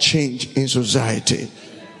about change in society.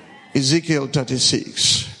 Ezekiel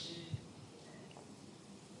 36.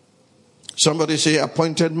 Somebody say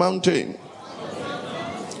appointed mountain.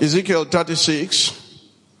 Ezekiel 36.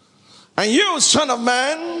 And you, son of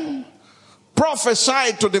man,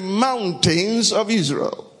 prophesy to the mountains of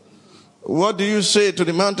Israel. What do you say to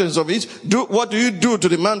the mountains of Israel? What do you do to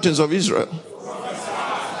the mountains of Israel?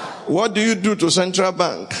 What do you do to central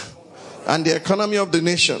bank and the economy of the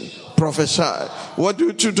nation? Prophesy. What do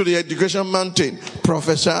you do to the education mountain?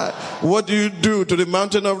 Prophesy. What do you do to the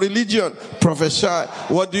mountain of religion? Prophesy.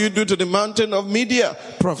 What do you do to the mountain of media?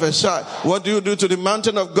 Prophesy. What do you do to the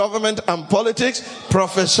mountain of government and politics?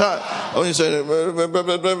 Prophesy. Oh, you say,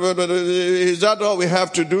 is that all we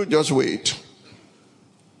have to do? Just wait.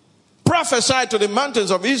 Prophesy to the mountains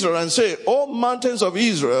of Israel and say, "O mountains of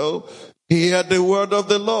Israel, hear the word of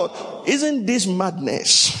the Lord." Isn't this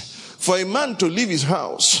madness? For a man to leave his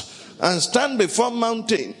house and stand before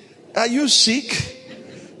mountain. Are you sick?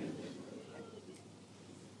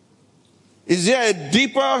 Is there a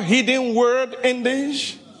deeper hidden word in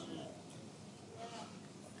this?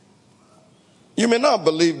 You may not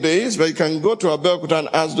believe this, but you can go to Abeokuta and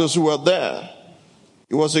ask those who were there.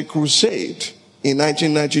 It was a crusade in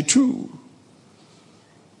 1992.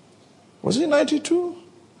 Was it 92?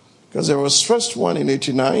 Because there was first one in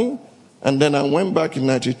 89, and then I went back in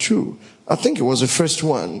 92. I think it was the first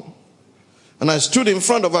one. And I stood in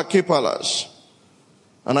front of Bakare Palace.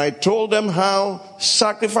 And I told them how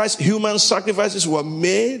human sacrifices were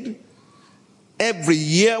made every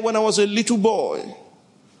year when I was a little boy.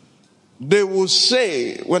 They will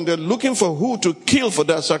say, when they're looking for who to kill for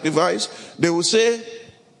that sacrifice, they will say,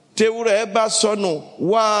 "Tewure eba sono,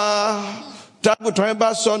 wa, taguto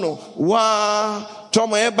eba sono, wa,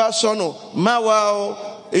 tomo eba sono,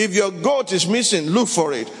 mawao." If your goat is missing, look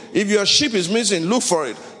for it. If your sheep is missing, look for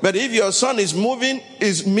it. But if your son is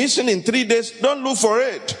missing in 3 days, don't look for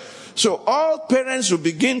it. So all parents will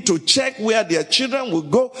begin to check where their children will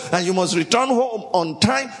go, and you must return home on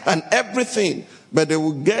time and everything. But they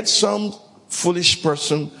will get some foolish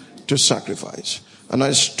person to sacrifice. And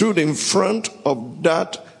I stood in front of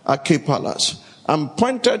that Bakare Palace and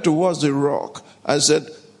pointed towards the rock. I said,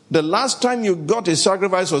 "The last time you got a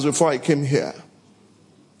sacrifice was before I came here.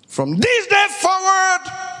 From this day forward,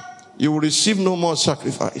 you will receive no more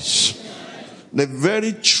sacrifice." The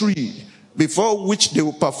very tree before which they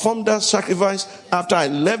will perform that sacrifice after I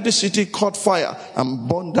left the city caught fire and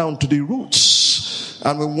burned down to the roots.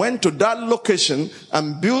 And we went to that location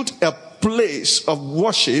and built a place of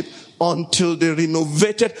worship until they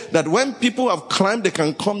renovated that when people have climbed, they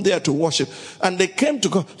can come there to worship. And they came to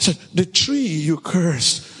God, said, "The tree you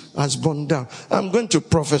cursed has burned down." I'm going to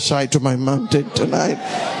prophesy to my mountain tonight.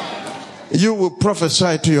 You will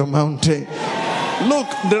prophesy to your mountain. Look,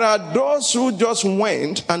 there are those who just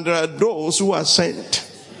went and there are those who are sent.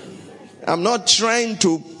 I'm not trying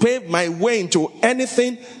to pave my way into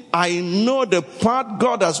anything I know the path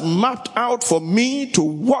God has mapped out for me to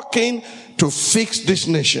walk in to fix this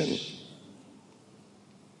nation.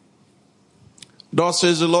 Thus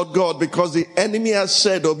says the Lord God, because the enemy has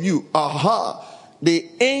said of you, aha, the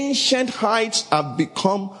ancient heights have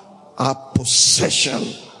become our possession.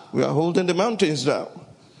 We are holding the mountains down.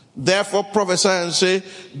 Therefore prophesy and say,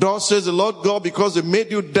 thus says the Lord God, because they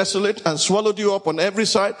made you desolate and swallowed you up on every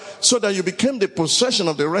side, so that you became the possession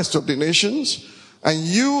of the rest of the nations, and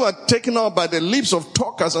you are taken up by the lips of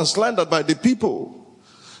talkers and slandered by the people.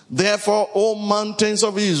 Therefore, O mountains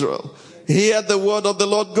of Israel, hear the word of the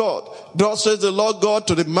Lord God. Thus says the Lord God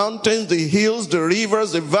to the mountains, the hills, the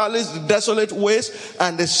rivers, the valleys, the desolate wastes,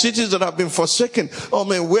 and the cities that have been forsaken. Oh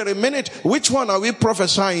man, wait a minute. Which one are we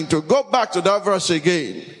prophesying to? Go back to that verse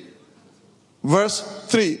again. Verse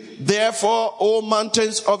 3. Therefore, O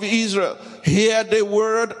mountains of Israel, hear the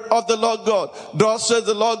word of the Lord God. Thus says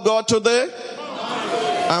the Lord God to the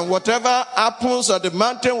and whatever happens at the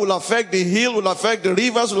mountain will affect the hill, will affect the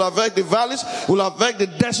rivers, will affect the valleys, will affect the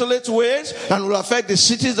desolate ways, and will affect the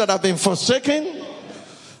cities that have been forsaken,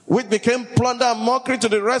 which became plunder and mockery to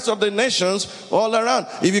the rest of the nations all around.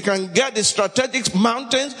 If you can get the strategic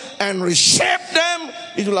mountains and reshape them,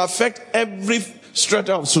 it will affect every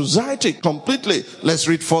strata of society completely. Let's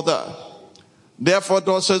read further. Therefore,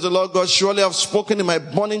 thus says the Lord God, surely I have spoken in my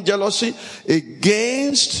burning jealousy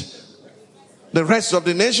against the rest of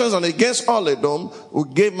the nations and against all Edom, who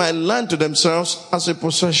gave my land to themselves as a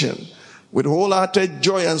possession, with wholehearted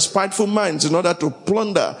joy and spiteful minds, in order to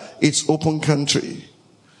plunder its open country.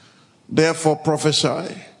 Therefore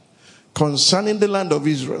prophesy concerning the land of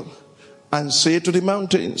Israel, and say to the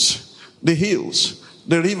mountains, the hills,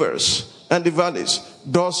 the rivers, and the valleys,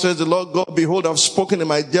 thus says the Lord God, behold, I have spoken in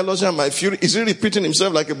my jealousy and my fury. Is he repeating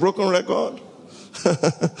himself like a broken record?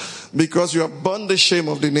 Because you have borne the shame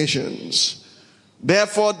of the nations.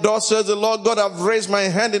 Therefore, thus says the Lord God, I have raised my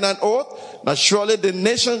hand in an oath, that surely the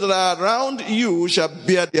nations that are around you shall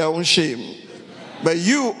bear their own shame. But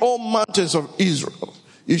you, O mountains of Israel,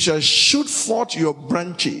 you shall shoot forth your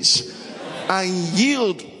branches and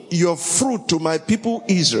yield your fruit to my people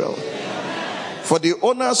Israel. For the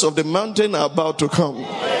owners of the mountain are about to come.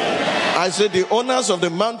 I said the owners of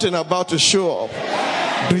the mountain are about to show up.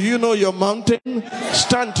 Do you know your mountain?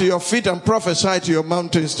 Stand to your feet and prophesy to your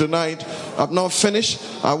mountains tonight. I've not finished.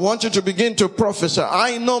 I want you to begin to prophesy.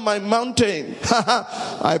 I know my mountain.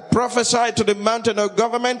 I prophesy to the mountain of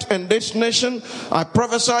government in this nation. I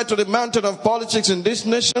prophesy to the mountain of politics in this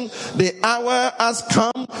nation. The hour has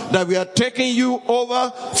come that we are taking you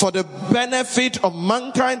over for the benefit of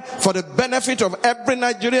mankind, for the benefit of every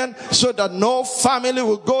Nigerian, so that no family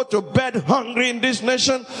will go to bed hungry in this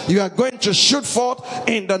nation. You are going to shoot forth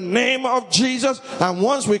in the name of Jesus. And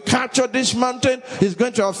once we capture this mountain, it's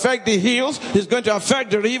going to affect the hills, it's going to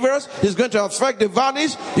affect the rivers, it's going to affect the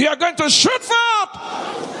valleys. You are going to shoot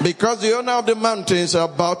forth, because the owner of the mountains are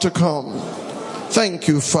about to come. Thank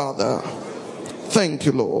you, Father. Thank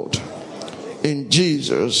you, Lord. In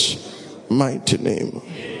Jesus' mighty name.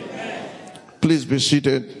 Please be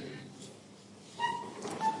seated.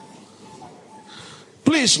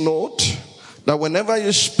 Please note that whenever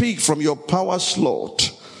you speak from your power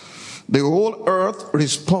slot, the whole earth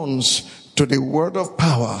responds to the word of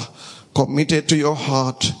power committed to your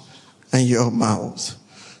heart and your mouth.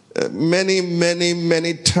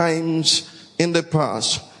 Many times in the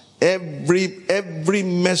past, every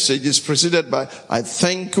message is preceded by, I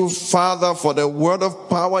thank you, Father, for the word of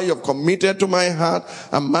power you have committed to my heart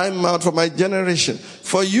and my mouth for my generation.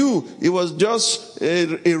 For you, it was just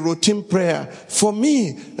a routine prayer. For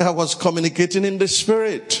me, I was communicating in the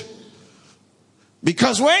Spirit.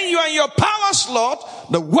 Because when you are in your power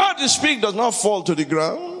slot, the word you speak does not fall to the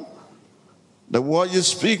ground. The word you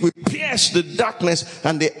speak will pierce the darkness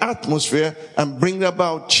and the atmosphere and bring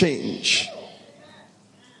about change.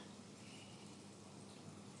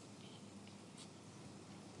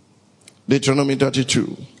 Deuteronomy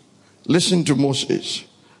 32. Listen to Moses.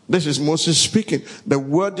 This is Moses speaking. The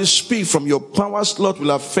word you speak from your power slot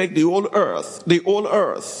will affect the whole earth,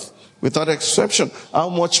 without exception. How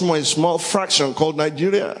much more a small fraction called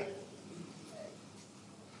Nigeria?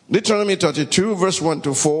 Deuteronomy 32 verse 1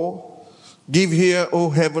 to 4. Give ear, O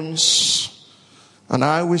heavens, and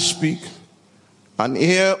I will speak, and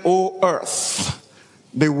hear, O earth,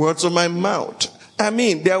 the words of my mouth. I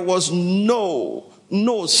mean, there was no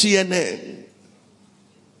CNN,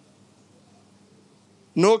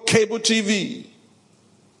 no cable TV,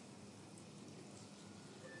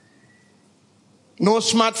 no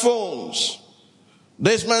smartphones.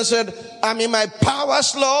 This man said, I'm in my power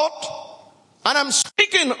slot and I'm speaking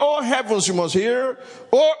Speaking, O heavens, you must hear.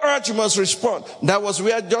 O earth, you must respond. That was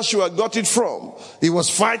where Joshua got it from. He was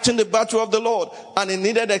fighting the battle of the Lord, and he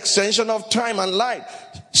needed extension of time and light.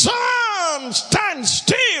 Sun, stand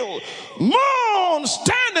still. Moon,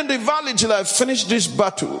 stand in the valley till I finish this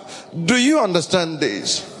battle. Do you understand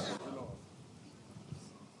this?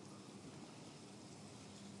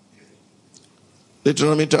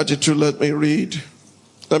 Deuteronomy 32, let me read.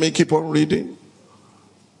 Let me keep on reading.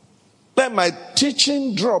 Let my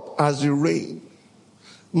teaching drop as the rain,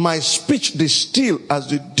 my speech distill as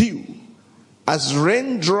the dew, as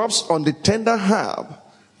rain drops on the tender herb,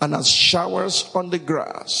 and as showers on the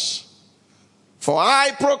grass. For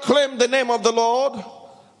I proclaim the name of the Lord,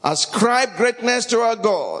 ascribe greatness to our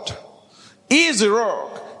God. He is the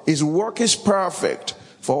rock, his work is perfect,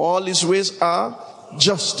 for all his ways are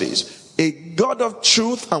justice. A God of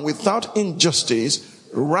truth and without injustice,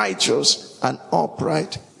 righteous and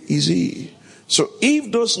upright is he. So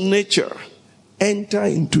if those nature enter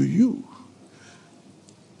into you,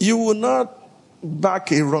 you will not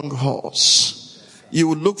back a wrong horse. You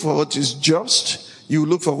will look for what is just. You will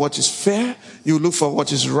look for what is fair. You will look for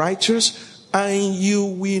what is righteous. And you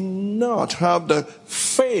will not have the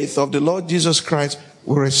faith of the Lord Jesus Christ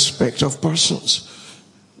with respect of persons.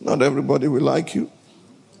 Not everybody will like you.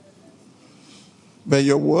 But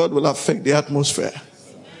your word will affect the atmosphere.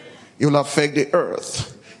 It will affect the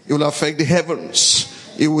earth. It will affect the heavens.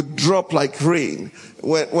 It will drop like rain.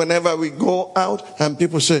 Whenever we go out and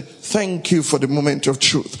people say, thank you for the moment of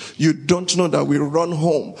truth. You don't know that we run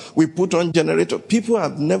home. We put on generator. People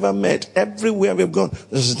I've never met. Everywhere we've gone.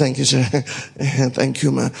 They say, thank you, sir. Thank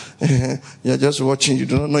you, man. You're just watching. You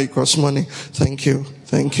do not know it costs money. Thank you.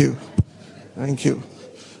 Thank you. Thank you.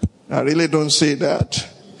 I really don't say that.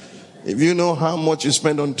 If you know how much you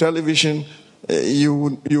spend on television, is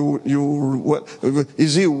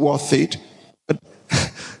it worth it?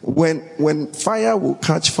 When fire will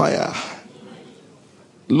catch fire,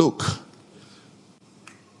 look,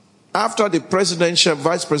 after the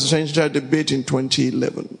vice presidential debate in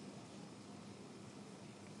 2011,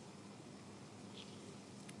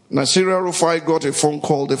 Nasir Rufai got a phone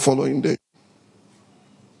call the following day.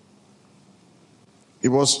 It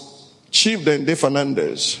was Chief Dende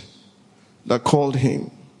Fernandez that called him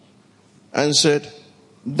and said,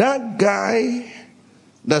 that guy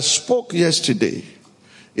that spoke yesterday,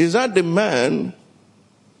 is that the man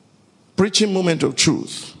preaching moment of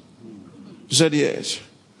truth? He said, yes.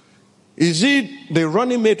 Is he the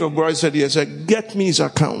running mate of God? He said, yes. I said, get me his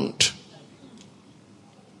account.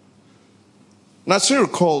 Nasir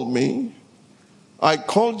called me. I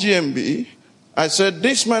called GMB. I said,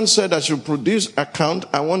 this man said I should produce account.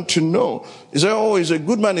 I want to know. He said, oh, he's a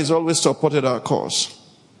good man. He's always supported our cause.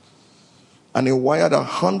 And he wired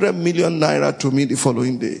 100 million naira to me the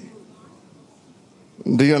following day.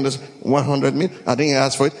 Do you understand? 100 million. I didn't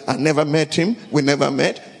ask for it. I never met him. We never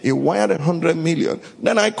met. He wired 100 million.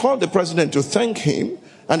 Then I called the president to thank him.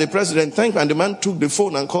 And the president thanked me. And the man took the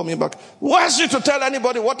phone and called me back. Who asked you to tell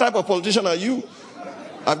anybody what type of politician are you?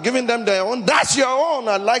 I've given them their own. That's your own.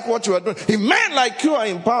 I like what you are doing. If men like you are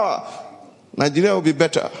in power, Nigeria will be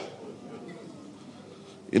better.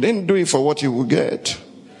 You didn't do it for what you will get.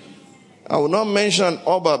 I will not mention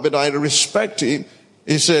Oba, but I respect him.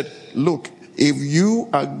 He said, look, if you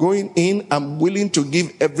are going in, I'm willing to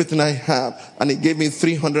give everything I have. And he gave me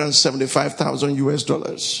 $375,000 US.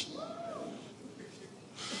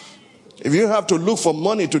 If you have to look for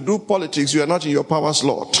money to do politics, you are not in your power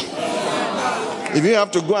slot. If you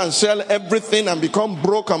have to go and sell everything and become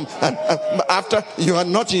broke and after, you are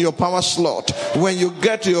not in your power slot. When you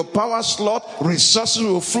get to your power slot, resources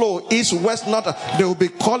will flow east, west, north. They will be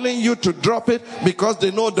calling you to drop it because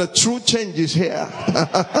they know the true change is here.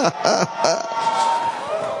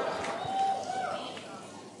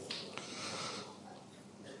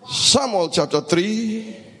 Samuel chapter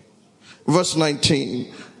 3, verse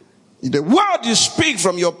 19. The word you speak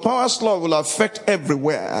from your power slot will affect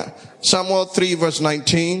everywhere. Samuel 3 verse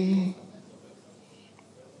 19.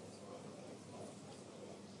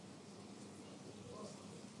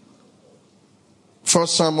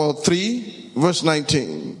 First Samuel 3 verse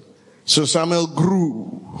 19. So Samuel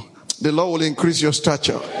grew. The Lord will increase your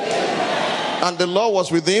stature. And the Lord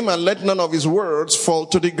was with him, and let none of his words fall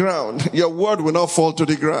to the ground. Your word will not fall to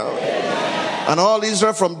the ground. And all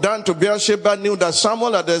Israel from Dan to Beersheba knew that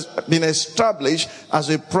Samuel had been established as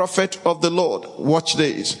a prophet of the Lord. Watch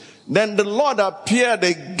this. Then the Lord appeared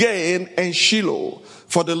again in Shiloh.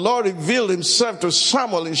 For the Lord revealed himself to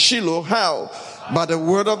Samuel in Shiloh. How? By the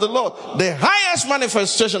word of the Lord. The highest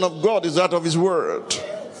manifestation of God is that of his word.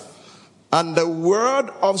 And the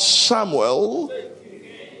word of Samuel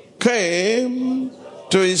came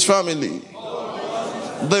to his family.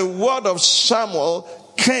 The word of Samuel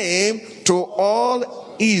came to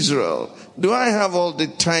all Israel. Do I have all the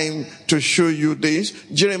time to show you this?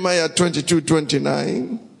 Jeremiah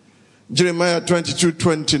 22:29. Jeremiah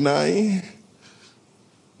 22:29.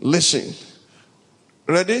 Listen.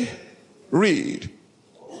 Ready? Read.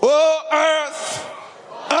 O earth,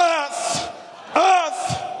 earth,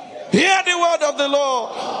 earth, hear the word of the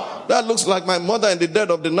Lord. That looks like my mother in the dead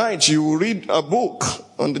of the night. She will read a book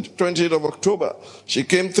on the 20th of October. She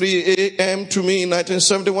came 3 a.m. to me in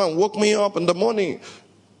 1971, woke me up in the morning.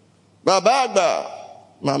 Babagba,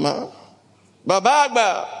 mama.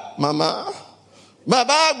 Babagba, mama.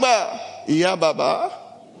 Babagba, iya baba.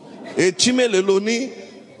 Etime leloni,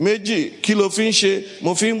 meji, kilo finche,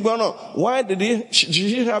 mo fin gbono. Why did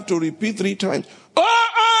she have to repeat 3 times? Oh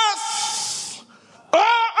earth!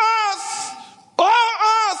 Oh earth!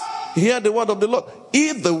 Oh earth! Hear the word of the Lord.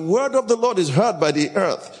 If the word of the Lord is heard by the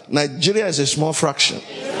earth, Nigeria is a small fraction.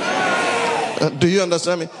 Do you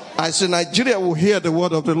understand me? I say Nigeria will hear the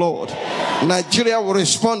word of the Lord. Nigeria will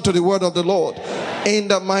respond to the word of the Lord. In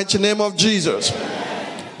the mighty name of Jesus.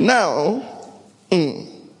 Now,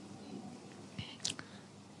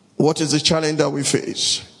 what is the challenge that we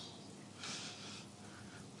face?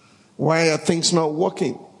 Why are things not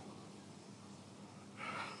working?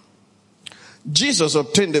 Jesus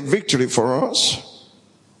obtained the victory for us,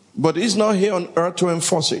 but he's not here on earth to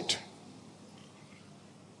enforce it.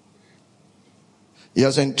 He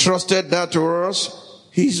has entrusted that to us,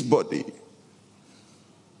 his body.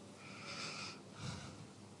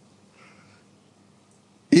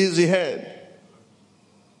 He is the head.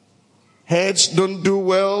 Heads don't do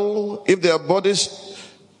well if their bodies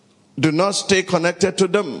do not stay connected to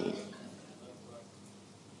them.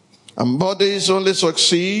 And bodies only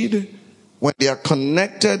succeed when they are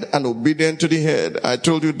connected and obedient to the head. I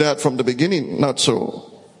told you that from the beginning, not so.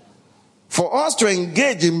 For us to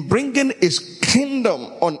engage in bringing his kingdom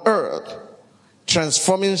on earth,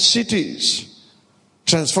 transforming cities,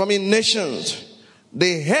 transforming nations,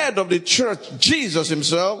 the head of the church, Jesus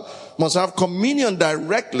himself, must have communion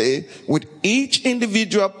directly with each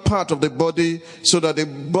individual part of the body so that the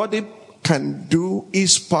body can do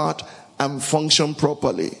its part and function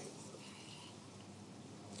properly.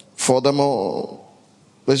 Furthermore,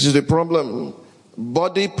 this is the problem.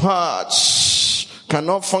 Body parts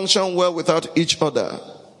cannot function well without each other.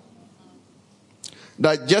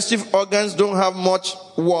 Digestive organs don't have much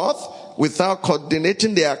worth without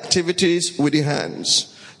coordinating their activities with the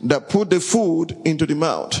hands that put the food into the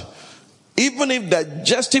mouth. Even if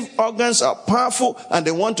digestive organs are powerful and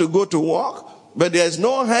they want to go to work, but there is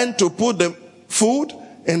no hand to put the food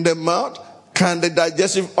in the mouth, can the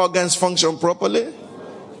digestive organs function properly?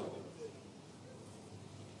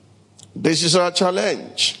 This is our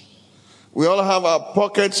challenge. We all have our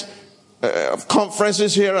pockets of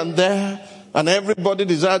conferences here and there, and everybody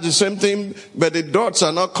desires the same thing, but the dots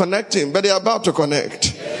are not connecting, but they are about to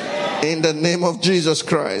connect. In the name of Jesus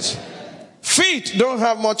Christ. Feet don't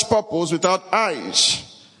have much purpose without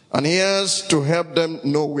eyes and ears to help them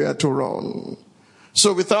know where to run.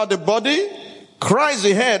 So without the body, Christ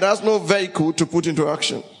the head has no vehicle to put into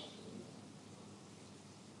action.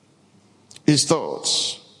 His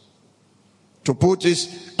thoughts, to put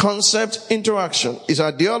his concepts into action, his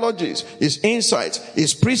ideologies, his insights,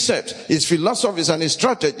 his precepts, his philosophies, and his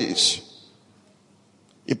strategies.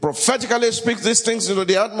 He prophetically speaks these things into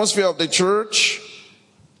the atmosphere of the church,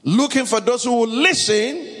 looking for those who will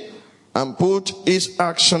listen and put his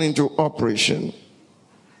action into operation.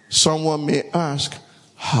 Someone may ask,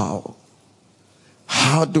 how?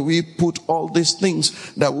 How do we put all these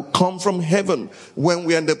things that will come from heaven when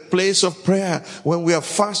we are in the place of prayer, when we are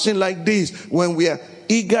fasting like this, when we are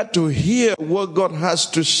eager to hear what God has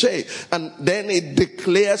to say, and then it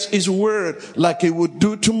declares his word like he would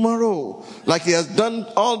do tomorrow, like he has done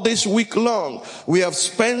all this week long. We have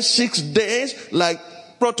spent 6 days like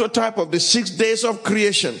prototype of the 6 days of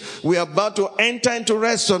creation. We are about to enter into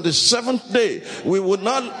rest on the 7th day. We will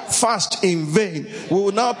not fast in vain. We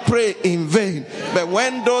will not pray in vain. But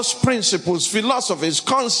when those principles, philosophies,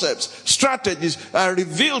 concepts, strategies are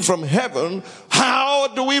revealed from heaven, how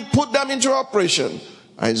do we put them into operation?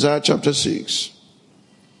 Isaiah chapter 6.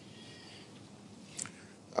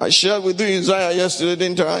 I shared with you Isaiah yesterday,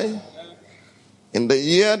 didn't I? In the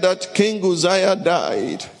year that King Uzziah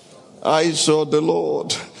died, I saw the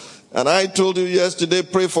Lord. And I told you yesterday,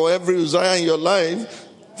 pray for every Uzziah in your life,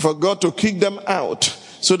 for God to kick them out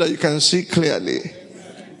so that you can see clearly.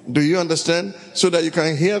 Do you understand? So that you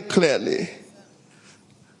can hear clearly.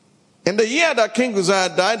 In the year that King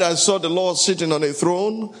Uzziah died, I saw the Lord sitting on a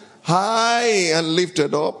throne, high and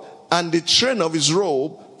lifted up, and the train of his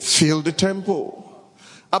robe filled the temple.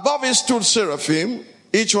 Above it stood seraphim.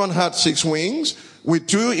 Each one had 6 wings. With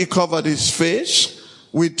 2 he covered his face.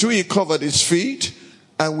 With 2 he covered his feet.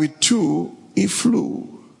 And with 2 he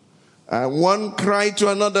flew. And one cried to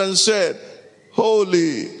another and said,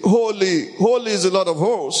 Holy, holy, holy is the Lord of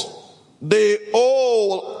hosts. The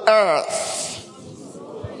whole earth.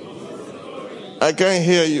 I can't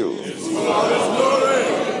hear you.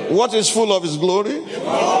 What is full of his glory?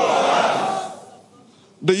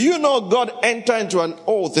 Do you know God entered into an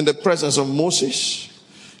oath in the presence of Moses?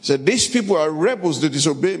 He said, these people are rebels, they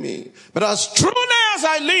disobey me. But as truly as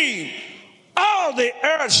I live, all the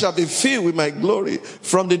earth shall be filled with my glory.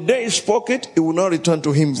 From the day he spoke it, it will not return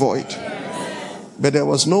to him void. But there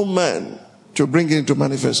was no man to bring it into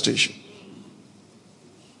manifestation.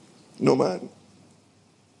 No man.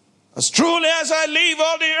 As truly as I live,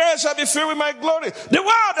 all the earth shall be filled with my glory. The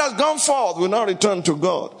word has gone forth, will not return to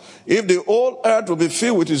God. If the whole earth will be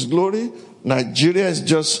filled with his glory, Nigeria is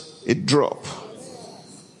just a drop.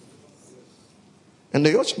 And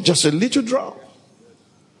the ocean, just a little drop.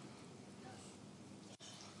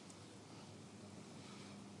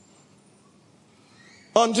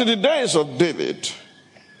 Until the days of David.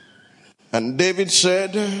 And David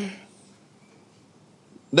said,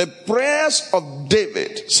 the prayers of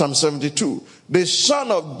David, Psalm 72, the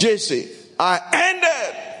son of Jesse, are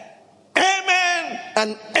ended. Amen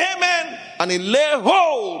and amen. And he lay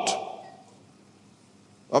hold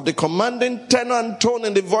of the commanding tenor and tone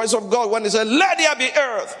in the voice of God when he said, let there be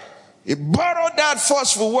earth. He borrowed that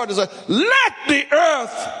forceful word and said, let the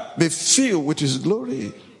earth be filled with his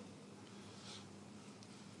glory.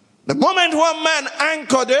 The moment one man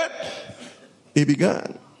anchored it, he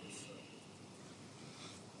began.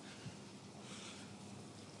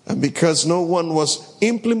 And because no one was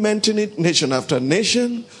implementing it, nation after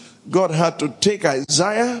nation, God had to take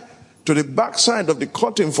Isaiah to the backside of the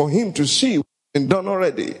curtain for him to see what had been done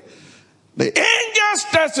already. The angels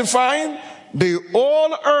testifying, the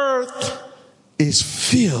whole earth is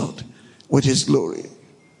filled with his glory.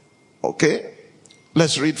 Okay?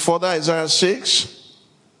 Let's read further, Isaiah 6.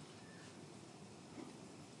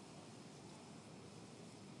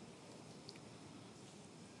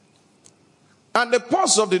 And the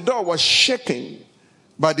post of the door was shaken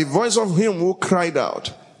by the voice of him who cried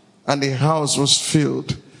out, and the house was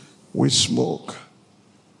filled with smoke.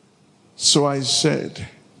 So I said,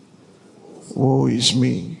 woe is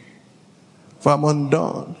me, for I'm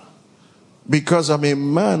undone, because I'm a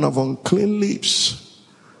man of unclean lips,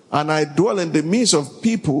 and I dwell in the midst of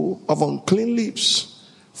people of unclean lips.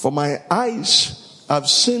 For my eyes have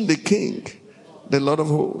seen the King, the Lord of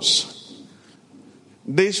hosts.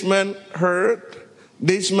 This man heard,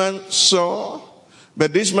 this man saw,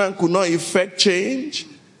 but this man could not effect change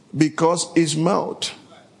because his mouth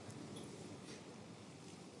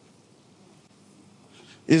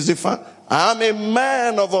is the fact. I'm a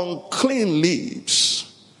man of unclean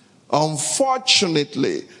lips.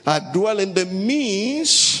 Unfortunately, I dwell in the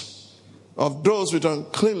midst of those with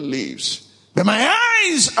unclean lips. But my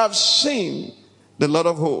eyes have seen the Lord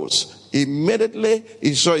of hosts. Immediately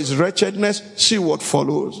he saw his wretchedness. See what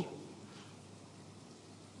follows.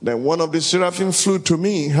 Then one of the seraphim flew to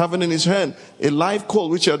me, having in his hand a live coal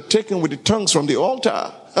which he had taken with the tongues from the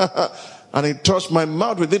altar. And he touched my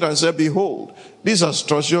mouth with it and said, behold, this has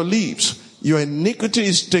touched your lips. Your iniquity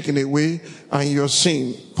is taken away and your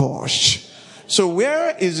sin purged. So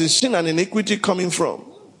where is the sin and iniquity coming from?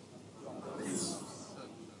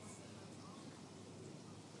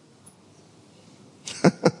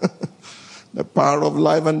 The power of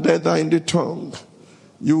life and death are in the tongue.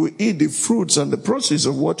 You will eat the fruits and the process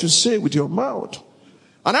of what you say with your mouth.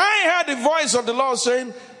 And I heard the voice of the Lord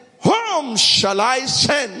saying, whom shall I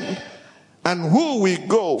send? And who will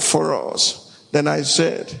go for us? Then I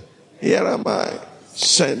said, here am I,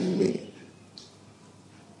 send me.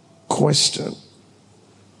 Question.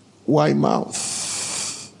 Why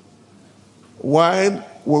mouth? Why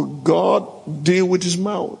will God deal with his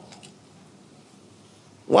mouth?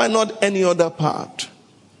 Why not any other part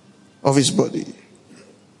of his body?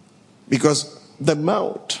 Because the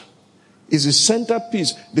mouth is the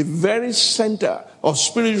centerpiece, the very center of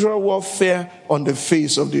spiritual warfare on the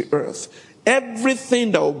face of the earth.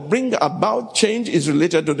 Everything that will bring about change is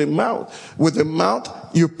related to the mouth. With the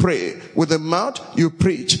mouth, you pray. With the mouth, you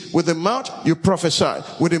preach. With the mouth, you prophesy.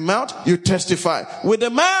 With the mouth, you testify. With the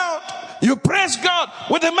mouth, you praise God.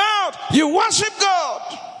 With the mouth, you worship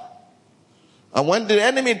God. And when the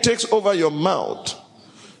enemy takes over your mouth,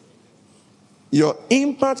 your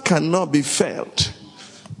impact cannot be felt.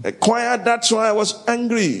 Quiet, that's why I was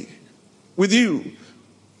angry with you.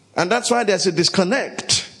 And that's why there's a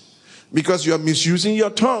disconnect. Because you are misusing your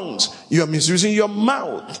tongues. You are misusing your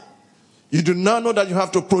mouth. You do not know that you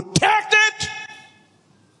have to protect it.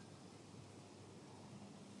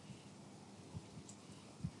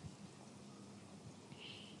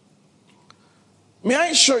 May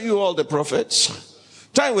I show you all the prophets?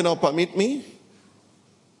 Time will not permit me.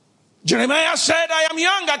 Jeremiah said, I am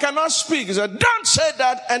young, I cannot speak. He said, don't say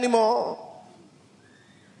that anymore.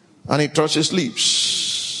 And he touched his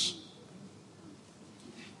lips.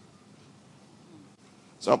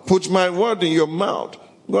 So I put my word in your mouth.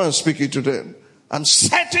 Go and speak it to them. I'm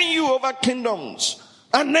setting you over kingdoms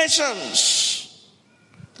and nations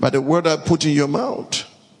by the word I put in your mouth.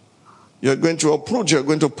 You're going to uproot, you're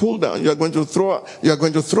going to pull down, you're going to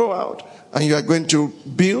throw out, and you are going to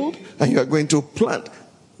build, and you are going to plant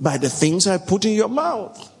by the things I put in your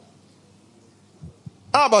mouth.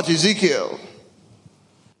 How about Ezekiel?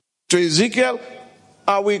 To Ezekiel,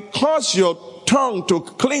 I will cause your tongue to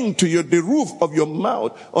cling to the roof of your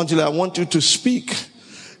mouth until I want you to speak.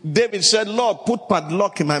 David said, Lord, put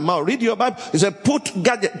padlock in my mouth. Read your Bible. He said, put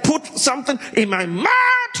something in my mouth.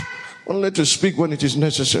 Only to speak when it is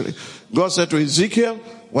necessary. God said to Ezekiel,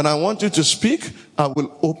 when I want you to speak, I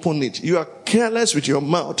will open it. You are careless with your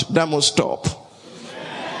mouth. That must stop.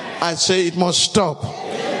 I say it must stop.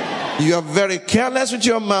 You are very careless with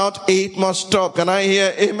your mouth. It must stop. Can I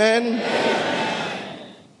hear amen?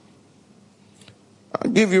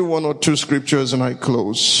 I'll give you one or two scriptures and I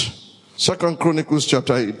close. 2 Chronicles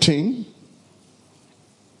chapter 18.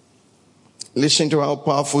 Listen to how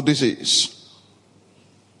powerful this is.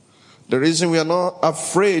 The reason we are not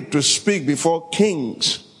afraid to speak before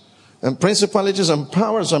kings and principalities and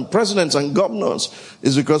powers and presidents and governors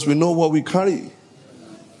is because we know what we carry.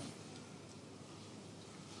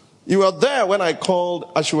 You were there when I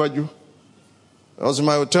called Ashwaju. I was in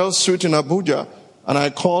my hotel suite in Abuja and I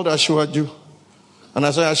called Ashwaju. And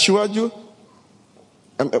I said, Ashwaju.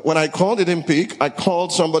 And when I called, he didn't pick. I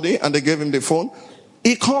called somebody and they gave him the phone.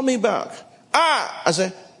 He called me back. I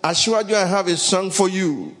said, Ashwaju, I have a song for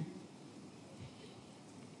you.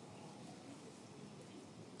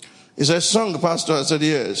 He said, song, Pastor. I said,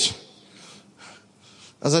 yes.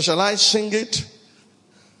 I said, shall I sing it?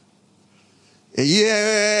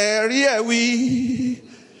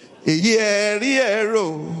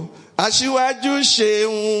 Aṣíwájú ṣe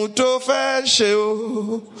ohun tó fẹ́ ṣe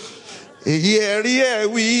o.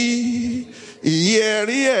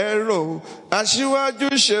 Aṣíwájú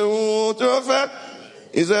ṣe ohun tó fẹ́.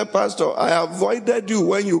 He said, Pastor, I avoided you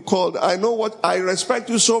when you called. I know what, I respect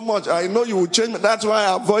you so much. I know you will change me. That's why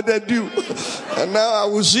I avoided you. And now I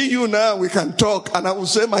will see you now. We can talk and I will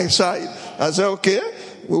say my side. I said, okay,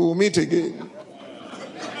 we will meet again.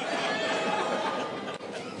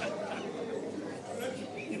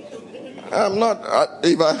 I'm not,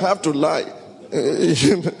 if I have to lie,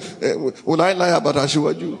 will I lie about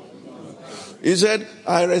Ashwaju? He said,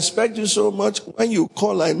 I respect you so much. When you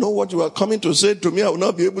call, I know what you are coming to say to me. I will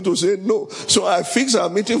not be able to say no. So I fixed our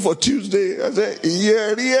meeting for Tuesday. I said,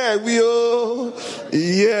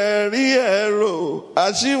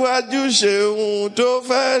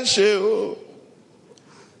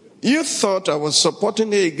 you thought I was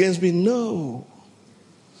supporting it against me? No.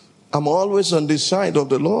 I'm always on the side of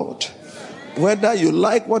the Lord. Whether you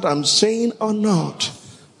like what I'm saying or not.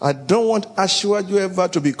 I don't want Ashwaju ever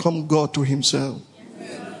to become God to himself.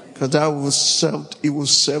 Because that will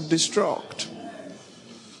self-destruct.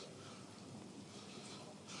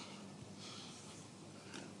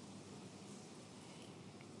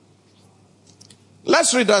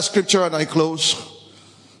 Let's read that scripture and I close.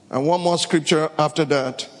 And one more scripture after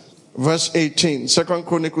that. Verse 18. 2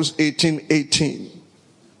 Chronicles 18:18.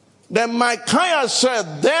 Then Micaiah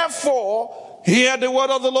said, therefore, hear the word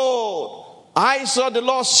of the Lord. I saw the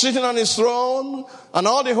Lord sitting on his throne, and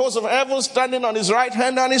all the hosts of heaven standing on his right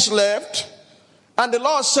hand and his left. And the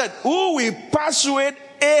Lord said, who will persuade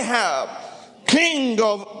Ahab, king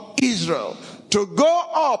of Israel, to go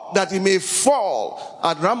up that he may fall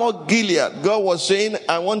at Ramoth Gilead? God was saying,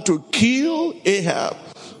 I want to kill Ahab,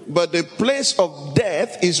 but the place of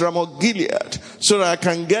death is Ramoth Gilead, so that I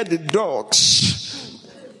can get the dogs.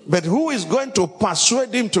 But who is going to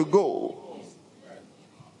persuade him to go?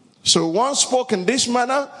 So one spoke in this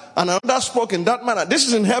manner and another spoke in that manner. This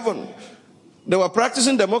is in heaven. They were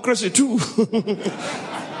practicing democracy too.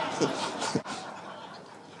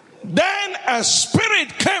 Then a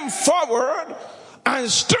spirit came forward and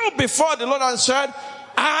stood before the Lord and said,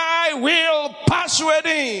 I will persuade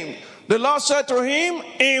him. The Lord said to him,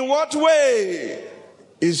 in what way?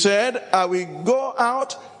 He said, I will go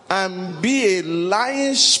out and be a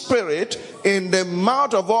lying spirit in the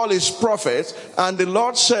mouth of all his prophets. And the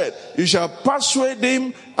Lord said, you shall persuade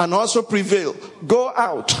him and also prevail. Go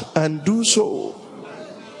out and do so.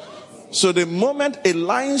 So the moment a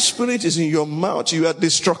lying spirit is in your mouth, you are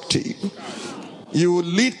destructive. You will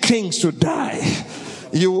lead kings to die.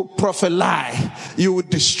 You will prophesy. You will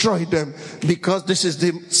destroy them, because this is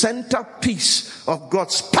the centerpiece of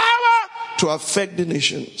God's power to affect the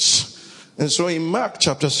nations. And so in Mark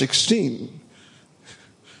chapter 16,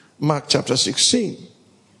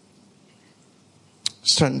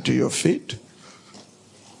 stand to your feet.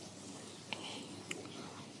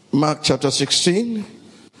 Mark chapter 16.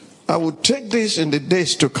 I will take this in the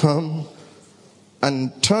days to come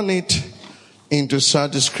and turn it into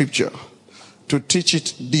Sunday scripture to teach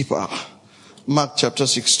it deeper. Mark chapter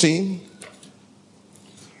 16.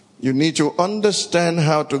 You need to understand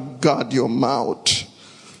how to guard your mouth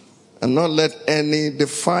and not let any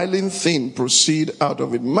defiling thing proceed out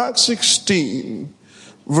of it. Mark 16,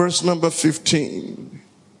 verse number 15.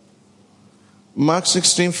 Mark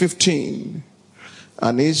 16:15.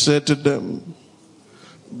 And he said to them,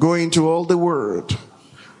 go into all the world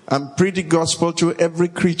and preach the gospel to every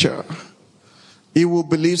creature. He who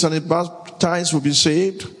believes and is baptized will be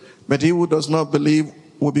saved, but he who does not believe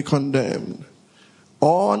will be condemned.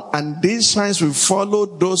 And these signs will follow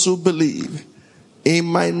those who believe. In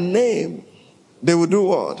my name, they will do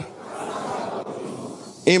what?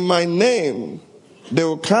 In my name, they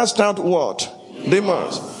will cast out what?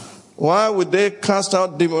 Demons. Why would they cast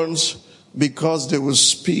out demons? Because they will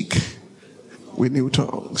speak with new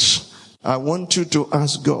tongues. I want you to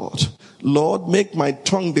ask God, Lord, make my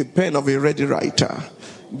tongue the pen of a ready writer.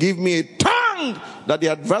 Give me a tongue that the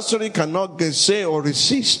adversary cannot say or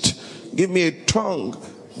resist. Give me a tongue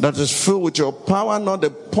that is filled with your power, not the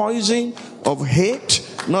poison of hate,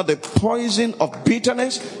 not the poison of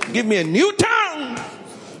bitterness. Give me a new tongue,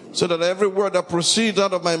 so that every word that proceeds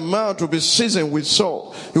out of my mouth will be seasoned with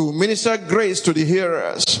salt. It will minister grace to the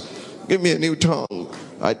hearers. Give me a new tongue.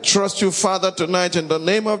 I trust you, Father, tonight in the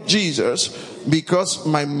name of Jesus, because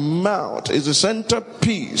my mouth is the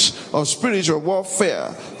centerpiece of spiritual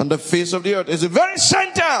warfare on the face of the earth. It's the very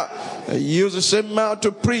center. I use the same mouth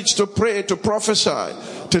to preach, to pray, to prophesy,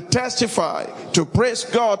 to testify, to praise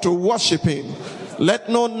God, to worship him. Let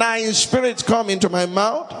no lying spirit come into my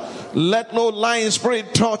mouth. Let no lying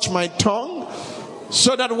spirit touch my tongue,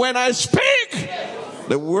 so that when I speak,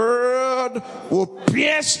 the word will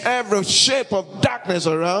pierce every shape of darkness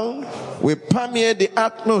around, will permeate the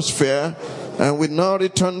atmosphere, and will not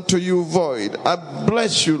return to you void. I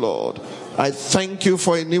bless you, Lord. I thank you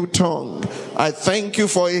for a new tongue. I thank you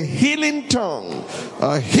for a healing tongue.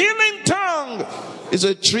 A healing tongue is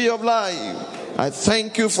a tree of life. I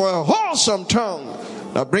thank you for a wholesome tongue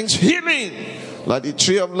that brings healing like the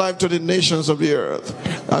tree of life to the nations of the earth.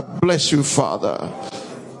 I bless you, Father.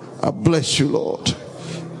 I bless you, Lord.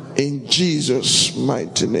 In Jesus'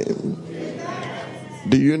 mighty name.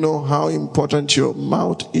 Do you know how important your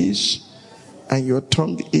mouth is and your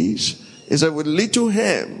tongue is? Is that with little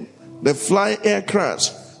ham, they fly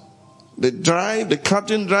aircrafts, the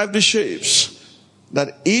captain drive the ships.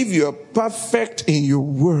 That if you are perfect in your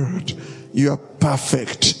word, you are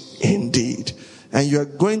perfect indeed. And you are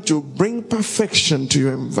going to bring perfection to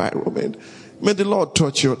your environment. May the Lord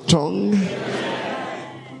touch your tongue.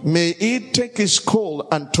 May it take his coal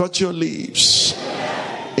and touch your lips.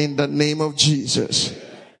 In the name of Jesus.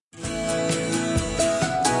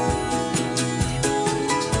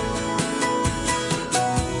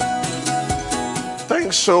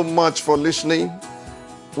 Thanks so much for listening.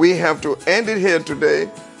 We have to end it here today,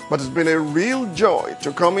 but it's been a real joy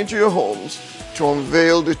to come into your homes to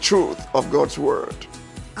unveil the truth of God's word.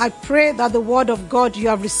 I pray that the word of God you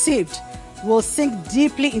have received will sink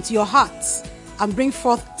deeply into your hearts and bring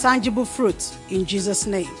forth tangible fruit in Jesus'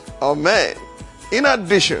 name. Amen. In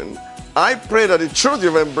addition, I pray that the truth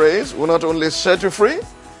you've embraced will not only set you free,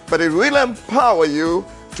 but it will empower you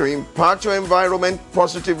to impact your environment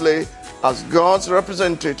positively as God's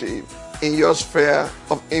representative in your sphere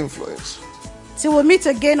of influence. Till we meet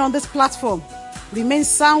again on this platform, remain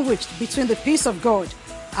sandwiched between the peace of God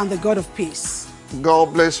and the God of peace.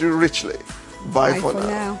 God bless you richly. Bye for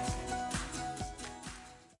now.